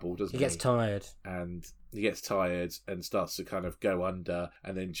into trouble, doesn't he? He gets tired. And he gets tired and starts to kind of go under,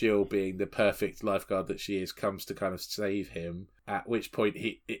 and then Jill, being the perfect lifeguard that she is, comes to kind of save him At which point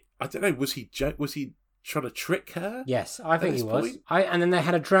I don't know, was he trying to trick her? Yes, I think he was. And then they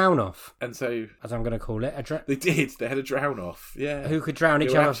had a drown off. And so, as I'm going to call it, they did. They had a drown off. Yeah. Who could drown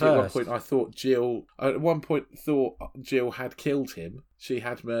each other first? At one point, I thought Jill had killed him. She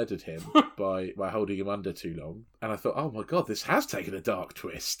had murdered him by holding him under too long. And I thought, oh my God, this has taken a dark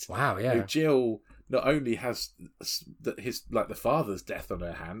twist. Wow, yeah. Jill not only has the father's death on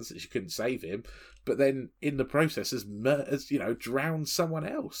her hands, that she couldn't save him, but then in the process has drowned someone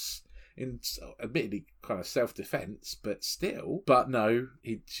else. In admittedly kind of self-defense, but still. But no,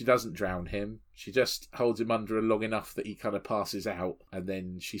 she doesn't drown him. She just holds him under long enough that he kind of passes out, and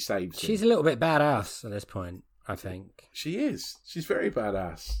then she saves him. She's a little bit badass at this point, I think. She is. She's very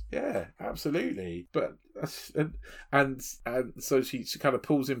badass. Yeah, absolutely. But and so she kind of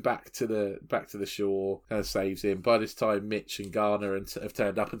pulls him back to the shore, kind of saves him. By this time, Mitch and Garner have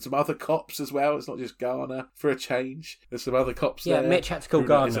turned up, and some other cops as well. It's not just Garner for a change. There's some other cops there. Yeah, Mitch had to call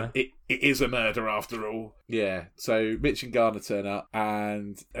Garner. It is a murder after all. Yeah. So Mitch and Garner turn up,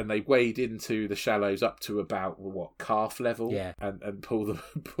 and they wade into the shallows up to about calf level. Yeah. And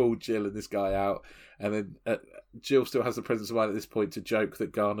pull Jill and this guy out. And then Jill still has the presence of mind at this point to joke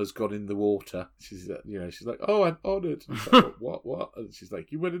that Garner's gone in the water. She's like, "Oh, I'm honoured." Like, what? And she's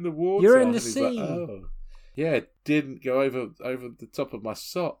like, "You went in the water. You're in the sea." Like, oh, yeah, it didn't go over the top of my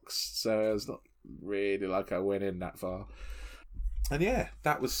socks, so it's not really like I went in that far. And yeah,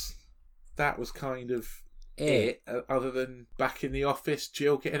 that was kind of it. Other than back in the office,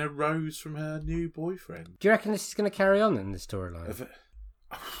 Jill getting a rose from her new boyfriend. Do you reckon this is going to carry on in the storyline?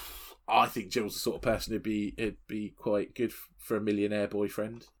 I think Jill's the sort of person it'd be quite good for a millionaire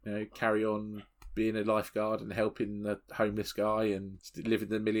boyfriend. Carry on being a lifeguard and helping the homeless guy and living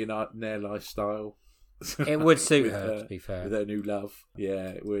the millionaire lifestyle. It would suit her, to be fair. With her new love. Yeah,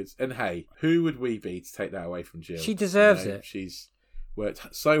 it would. And hey, who would we be to take that away from Jill? She deserves it. She's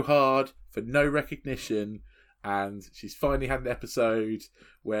worked so hard for no recognition, and she's finally had an episode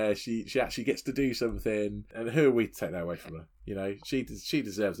where she actually gets to do something. And who are we to take that away from her? She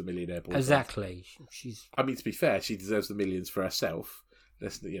deserves a millionaire boyfriend. Exactly. I mean, to be fair, she deserves the millions for herself. She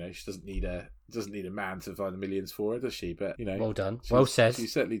doesn't need a man to find the millions for her, does she? But well done, well said. She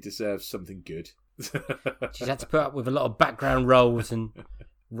certainly deserves something good. She's had to put up with a lot of background roles and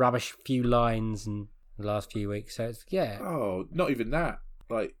rubbish few lines in the last few weeks. So it's Oh, not even that.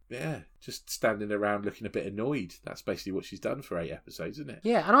 Just standing around looking a bit annoyed. That's basically what she's done for 8 episodes, isn't it?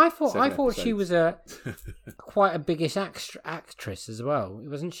 Yeah, and I thought she was quite a biggish actress as well,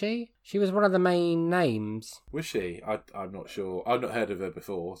 wasn't she? She was one of the main names. Was she? I'm not sure. I've not heard of her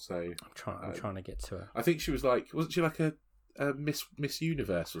before, so I'm trying to get to her. I think she was wasn't she like a Miss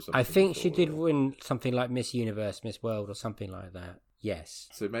Universe or something? I think she did win something like Miss Universe, Miss World, or something like that. Yes.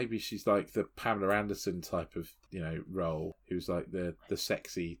 So maybe she's like the Pamela Anderson type of, role, who's like the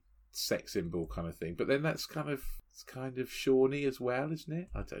sexy sex symbol kind of thing. But then it's kind of Shawnee as well, isn't it?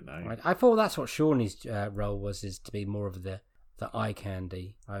 I don't know. I thought that's what Shawnee's role was, is to be more of the eye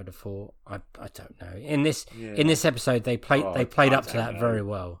candy. I would have thought. I don't know. In this episode, they played up to that very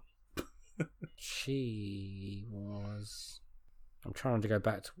well. She was. I'm trying to go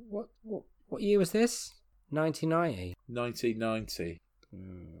back to what year was this? 1990. 1990.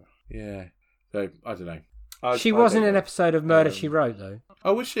 Yeah. So, I don't know. She wasn't in an episode of Murder, She Wrote, though.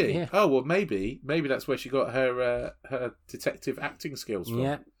 Oh, was she? Yeah. Oh, well, maybe that's where she got her detective acting skills from.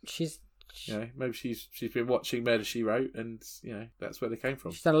 Yeah, maybe she's been watching Murder, She Wrote, and, that's where they came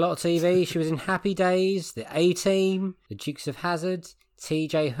from. She's done a lot of TV. She was in Happy Days, The A-Team, The Dukes of Hazzard,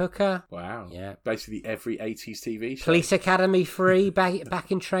 TJ Hooker. Wow. Yeah. Basically every 80s TV show. Police Academy 3,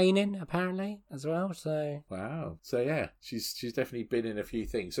 back in training, apparently, as well. So. Wow. So, yeah, she's definitely been in a few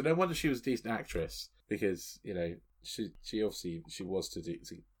things. So no wonder she was a decent actress, because, she obviously was to do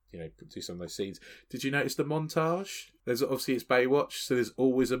some of those scenes. Did you notice the montage? There's obviously, it's Baywatch, so there's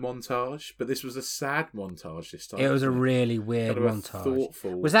always a montage, but this was a sad montage this time. It was a really weird montage.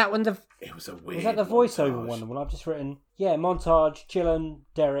 Thoughtful. Was that when It was a weird. Was that the voiceover one? The one I've just written. Yeah, montage. Jill and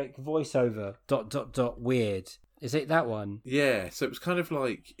Derek voiceover. ... Weird. Is it that one? Yeah. So it was kind of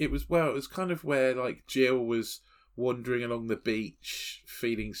like it was kind of where like Jill was wandering along the beach,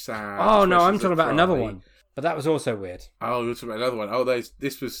 feeling sad. Oh no, I'm talking about another one. But that was also weird. Oh, you're talking about another one. Oh,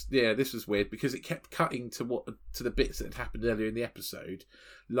 this was weird because it kept cutting to the bits that had happened earlier in the episode,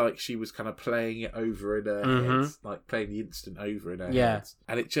 like she was kind of playing it over in her head, like playing the instant over in her head,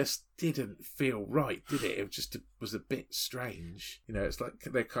 and it just didn't feel right, did it? It was a bit strange. You know, it's like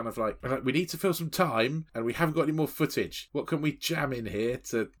they're kind of like, we need to fill some time and we haven't got any more footage. What can we jam in here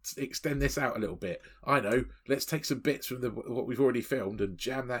to extend this out a little bit? I know, let's take some bits from what we've already filmed and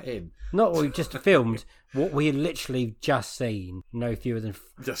jam that in. Not what we've just filmed, what we had literally just seen, no fewer than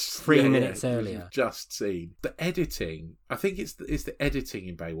just 3 minutes earlier. Just seen. The editing, I think it's the editing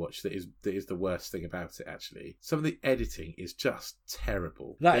in Baywatch that is the worst thing about it, actually. Some of the editing is just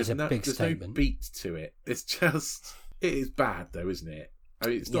terrible. There's a big statement. There's no beat to it. It is bad though, isn't it? I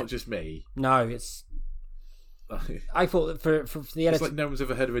mean, it's not just me. No, it's... I thought that for the editing... It's like no one's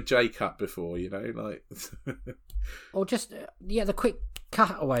ever heard of a J-cut before, you know? Like... Or just, the quick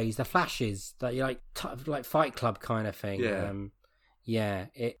cutaways, the flashes, that you like Fight Club kind of thing. Yeah.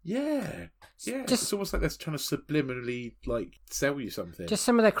 It's almost like they're trying to subliminally, like, sell you something. Just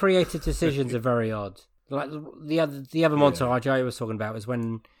some of their creative decisions are very odd. Like the other montage I was talking about was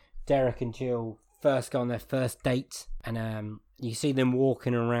when Derek and Jill first go on their first date, and you see them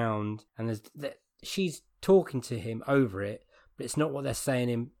walking around, and she's talking to him over it, but it's not what they're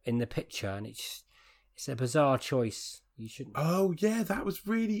saying in the picture, and it's a bizarre choice. You shouldn't. Oh yeah, that was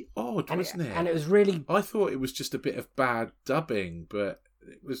really odd, wasn't it? And it was really. I thought it was just a bit of bad dubbing, but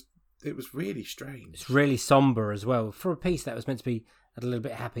it was really strange. It's really somber as well for a piece that was meant to be a little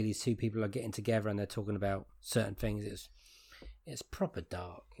bit happy. These two people are getting together and they're talking about certain things. It's proper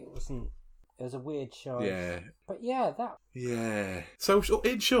dark. It wasn't. It was a weird show. Yeah. But yeah, that. Yeah. So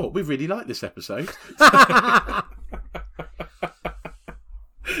in short, we really like this episode.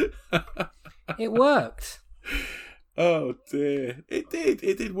 It worked. Oh dear, it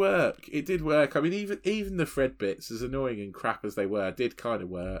did work. I mean, even the Fred bits, as annoying and crap as they were, did kind of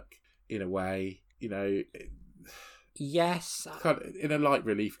work in a way. You know, yes, kind of in a light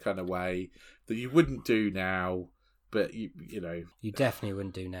relief kind of way that you wouldn't do now, but you know, you definitely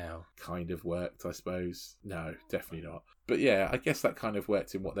wouldn't do now. Kind of worked, I suppose. No, definitely not. But yeah, I guess that kind of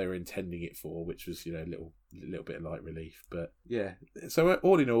worked in what they were intending it for, which was, you know, a little bit of light relief. But yeah, so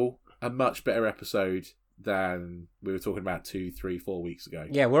all in all, a much better episode than we were talking about 2, 3, 4 weeks ago.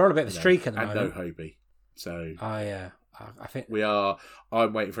 Yeah, we're on a bit of a streak at the moment. And no Hobie. So I think we are.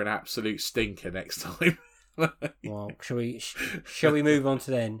 I'm waiting for an absolute stinker next time. Well, shall we move on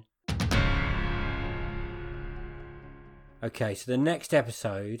to then? Okay, so the next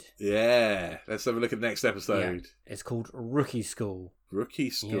episode... Yeah, let's have a look at the next episode. Yeah, it's called Rookie School.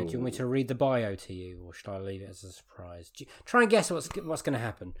 Rookie School. Yeah, do you want me to read the bio to you, or should I leave it as a surprise? Try and guess what's going to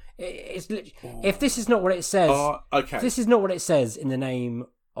happen. It's literally, if this is not what it says... okay. If this is not what it says in the name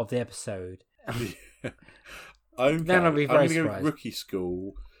of the episode... Okay. Then I'll be very surprised. Go Rookie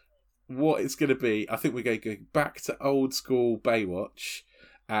School. What it's going to be, I think we're going to go back to old school Baywatch...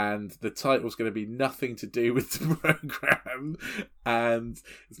 And the title's going to be nothing to do with the programme. And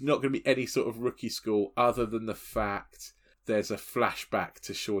it's not going to be any sort of Rookie School other than the fact there's a flashback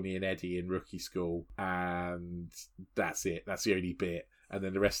to Shawnee and Eddie in Rookie School. And that's it. That's the only bit. And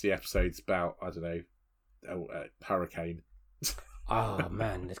then the rest of the episode's about, I don't know, hurricane. Oh,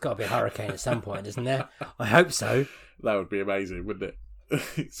 man. There's got to be a hurricane at some point, isn't there? I hope so. That would be amazing, wouldn't it?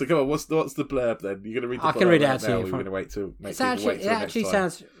 So come on, what's the blurb then? You're going to read the blurb I can read it out to you. We're going to wait till next it actually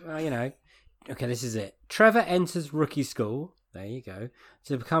sounds, okay, this is it. Trevor enters Rookie School, there you go,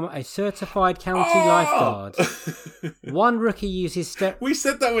 to become a certified county lifeguard. One rookie uses We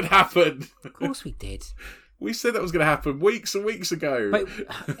said that would happen. Of course we did. We said that was going to happen weeks and weeks ago. But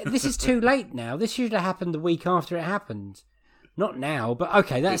this is too late now. This should have happened the week after it happened. Not now, but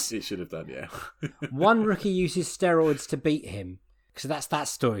okay, that's... It should have done, yeah. One rookie uses steroids to beat him. So that's that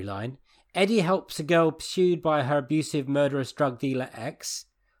storyline. Eddie helps a girl pursued by her abusive, murderous drug dealer ex.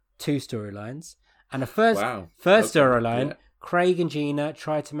 2 storylines. And a first storyline, yeah. Craig and Gina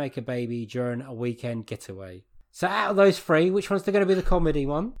try to make a baby during a weekend getaway. So out of those 3, which one's going to be the comedy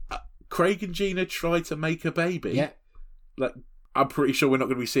one? Craig and Gina try to make a baby? Yeah. Like, I'm pretty sure we're not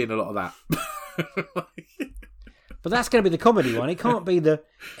going to be seeing a lot of that. But that's going to be the comedy one. It can't be the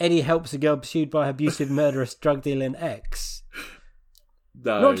Eddie helps a girl pursued by her abusive, murderous drug dealing ex.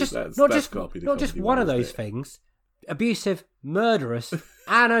 No, not just one of those things. Abusive, murderous,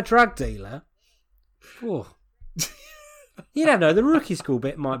 and a drug dealer. Oh. You don't know. The Rookie School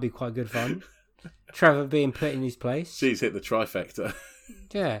bit might be quite good fun. Trevor being put in his place. She's hit the trifecta.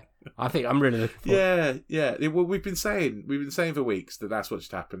 Yeah, I think I'm really looking forward. Yeah. Well, we've been saying for weeks that that's what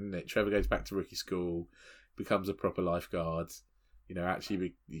should happen. Isn't it? Trevor goes back to Rookie School, becomes a proper lifeguard. You know,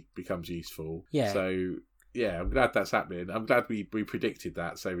 actually becomes useful. Yeah. So. Yeah, I'm glad that's happening. I'm glad we predicted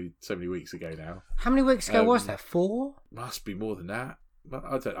that so many weeks ago now. How many weeks ago was that? 4? Must be more than that.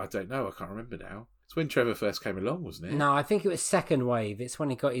 I don't know. I can't remember now. It's when Trevor first came along, wasn't it? No, I think it was second wave. It's when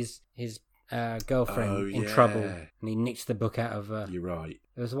he got his girlfriend in trouble and he nicked the book out of her. You're right.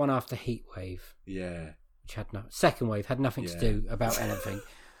 There was one after Heat Wave. Yeah. Which had second wave had nothing to do about anything.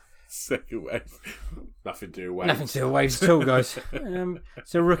 Second wave. Nothing to do with waves. Nothing to do with waves at all, guys.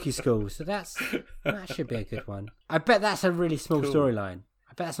 It's a rookie school, so that should be a good one. I bet that's a really small storyline.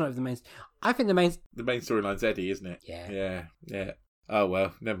 I bet that's not even the main. I think the main storyline's Eddie, isn't it? Yeah. Oh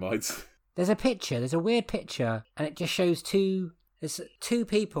well, never mind. There's a weird picture, and it just shows there's two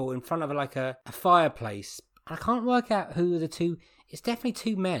people in front of a fireplace. I can't work out who are the two. It's definitely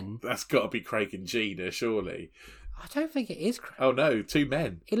two men. That's got to be Craig and Gina, surely. I don't think it is Craig. Oh no, two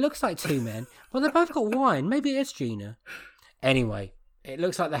men. It looks like two men. Well, they've both got wine. Maybe it's Gina. Anyway, it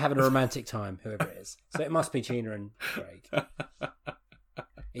looks like they're having a romantic time, whoever it is. So it must be Gina and Craig.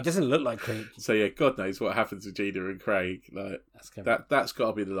 It doesn't look like Craig. So yeah, God knows what happens to Gina and Craig. That's got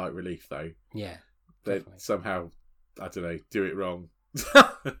to be the light relief, though. Yeah, they somehow, I don't know, do it wrong.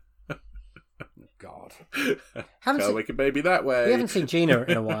 God, can't make a baby that way. We haven't seen Gina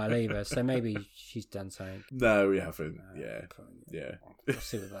in a while either, so maybe she's done something. No, we haven't. Yeah. We'll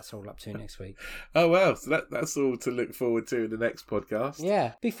see what that's all up to next week. Oh well, so that's all to look forward to in the next podcast.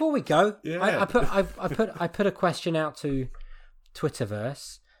 Yeah. Before we go, I put a question out to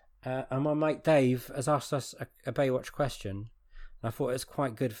Twitterverse, and my mate Dave has asked us a Baywatch question. And I thought it was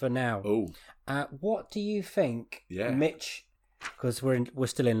quite good for now. Oh, what do you think, Mitch? Because we're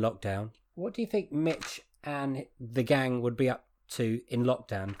still in lockdown. What do you think Mitch and the gang would be up to in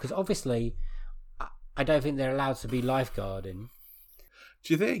lockdown? Because obviously, I don't think they're allowed to be lifeguarding.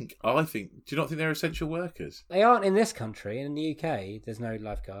 Do you think? Do you not think they're essential workers? They aren't in this country. In the UK, there's no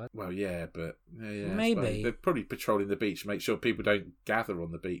lifeguard. Well, yeah, but maybe they're probably patrolling the beach, make sure people don't gather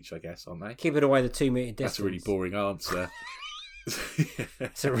on the beach. I guess, aren't they? Keep it away the 2 metre distance. That's a really boring answer.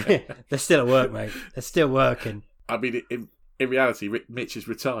 They're still at work, mate. They're still working. I mean, in reality, Mitch is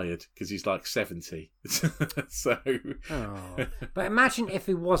retired because he's like 70. So, but imagine if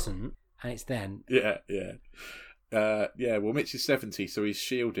he wasn't, and it's then. Yeah. Well, Mitch is 70, so he's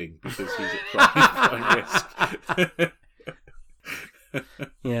shielding because he's at prime risk.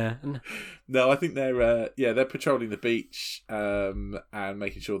 Yeah. No, I think they're patrolling the beach and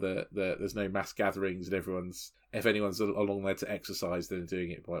making sure that there's no mass gatherings and if anyone's along there to exercise, then doing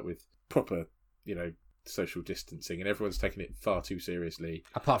it with proper, social distancing, and everyone's taking it far too seriously.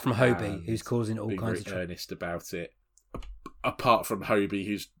 Apart from Hobie, who's causing all kinds of trouble. Earnest about it. Apart from Hobie,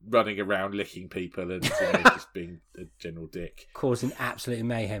 who's running around licking people and just being a general dick, causing absolute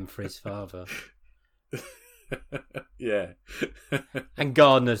mayhem for his father. Yeah. And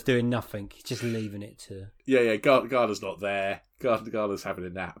Gardner's doing nothing. He's just leaving it to. Yeah. Gardner's not there. Gardner's having a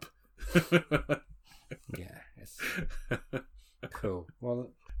nap. Yeah. It's... Cool.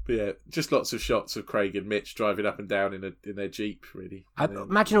 Well. But yeah, just lots of shots of Craig and Mitch driving up and down in their Jeep, really.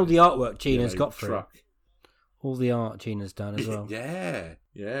 Imagine all the artwork Gina's got for truck. It. All the art Gina's done as well.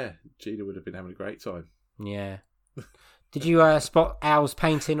 Yeah. Gina would have been having a great time. Yeah. Did you spot Al's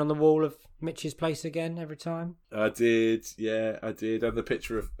painting on the wall of Mitch's place again every time? I did. Yeah, I did. And the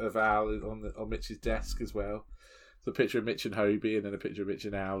picture of Al on Mitch's desk as well. The picture of Mitch and Hobie, and then a picture of Mitch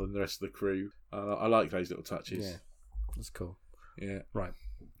and Al and the rest of the crew. I like those little touches. Yeah, that's cool. Yeah. Right.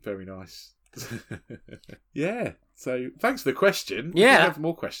 Very nice. Yeah. So thanks for the question. Yeah. If you have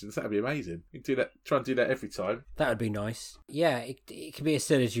more questions, that'd be amazing. You can do that. Try and do that every time. That would be nice. Yeah, it can be as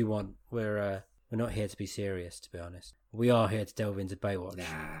silly as you want. We're not here to be serious, to be honest. We are here to delve into Baywatch.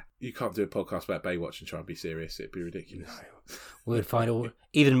 Nah, you can't do a podcast about Baywatch and try and be serious. It'd be ridiculous. No. We would find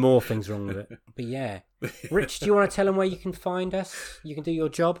even more things wrong with it. But yeah. Rich, do you want to tell them where you can find us? You can do your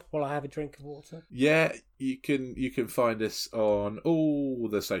job while I have a drink of water. Yeah, you can find us on all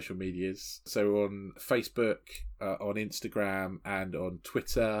the social medias. So on Facebook, on Instagram, and on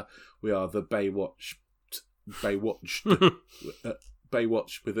Twitter. We are the Baywatch.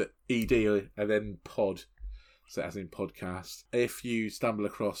 Baywatch with an ED and then pod. So as in podcast. If you stumble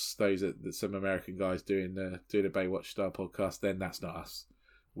across those some American guys doing a Baywatch style podcast, then that's not us.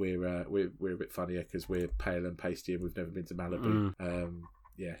 We're a bit funnier because we're pale and pasty and we've never been to Malibu.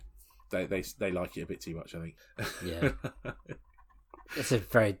 Yeah, they like it a bit too much, I think. Yeah, it's a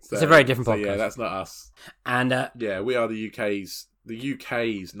very different podcast. Yeah, that's not us. And yeah, we are the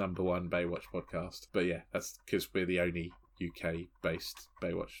UK's number one Baywatch podcast. But yeah, that's because we're the only UK-based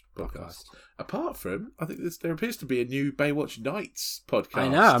Baywatch podcast. Apart from, I think there appears to be a new Baywatch Nights podcast. I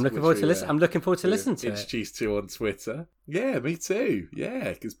know. I'm looking forward to listen. I'm looking forward to listen to it. Introduced to on Twitter. Yeah, me too.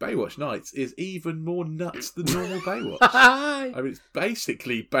 Yeah, because Baywatch Nights is even more nuts than normal Baywatch. I mean, it's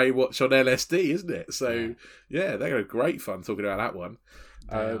basically Baywatch on LSD, isn't it? So yeah, they're great fun talking about that one.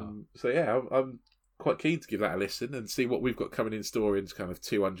 So yeah, quite keen to give that a listen and see what we've got coming in store in kind of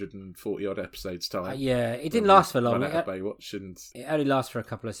 240 odd episodes time. Yeah, it didn't last for long. Baywatch it only lasted for a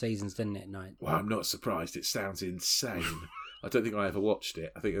couple of seasons, didn't it, Night? Well, I'm not surprised. It sounds insane. I don't think I ever watched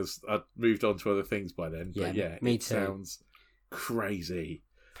it. I think I'd moved on to other things by then. But yeah, me it too. Sounds crazy.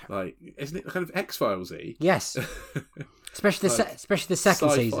 Like, isn't it kind of X-Files-y? Yes. Especially the second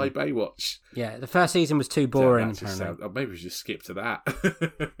sci-fi season. Baywatch. Yeah, the first season was too boring. Maybe we should just skip to that.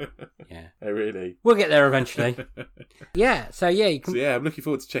 Yeah. Oh, really? We'll get there eventually. Yeah, so yeah, you can... So yeah, I'm looking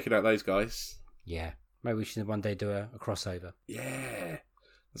forward to checking out those guys. Yeah. Maybe we should one day do a crossover. Yeah.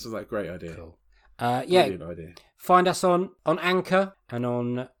 That sounds like a great idea. Cool. Brilliant idea. Find us on Anchor and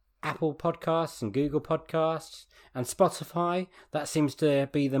on Apple Podcasts and Google Podcasts and Spotify. That seems to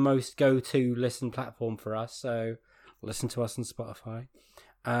be the most go-to listen platform for us, so listen to us on Spotify.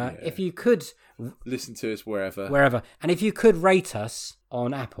 If you could... Listen to us wherever. And if you could rate us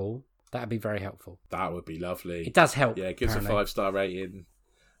on Apple, that would be very helpful. That would be lovely. It does help. Yeah, give us a 5-star rating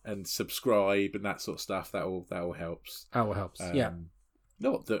and subscribe and that sort of stuff. That all helps. Oh, it helps, yeah.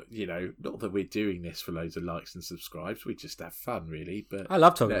 Not that we're doing this for loads of likes and subscribes. We just have fun, really. But I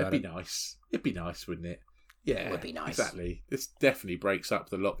love talking about it. It'd be nice. It'd be nice, wouldn't it? Yeah, it would be nice. Exactly. This definitely breaks up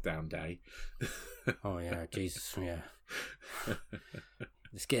the lockdown day. Oh yeah, Jesus, yeah.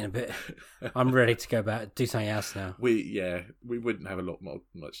 It's getting a bit. I'm ready to go back, do something else now. We wouldn't have a lot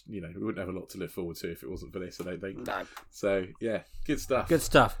much. We wouldn't have a lot to look forward to if it wasn't for this. I don't think. No. So yeah, good stuff. Good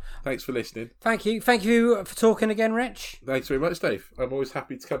stuff. Thanks for listening. Thank you for talking again, Rich. Thanks very much, Dave. I'm always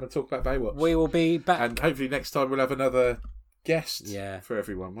happy to come and talk about Baywatch. We will be back, and hopefully next time we'll have another guest. Yeah. For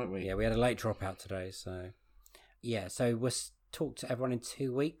everyone, won't we? Yeah, we had a late dropout today, so yeah. So we'll talk to everyone in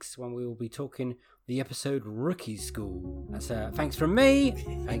 2 weeks when we will be talking the episode Rookie School. That's thanks from me.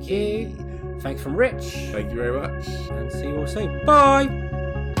 Thank you. Thanks from Rich. Thank you very much. And see you all soon. Bye.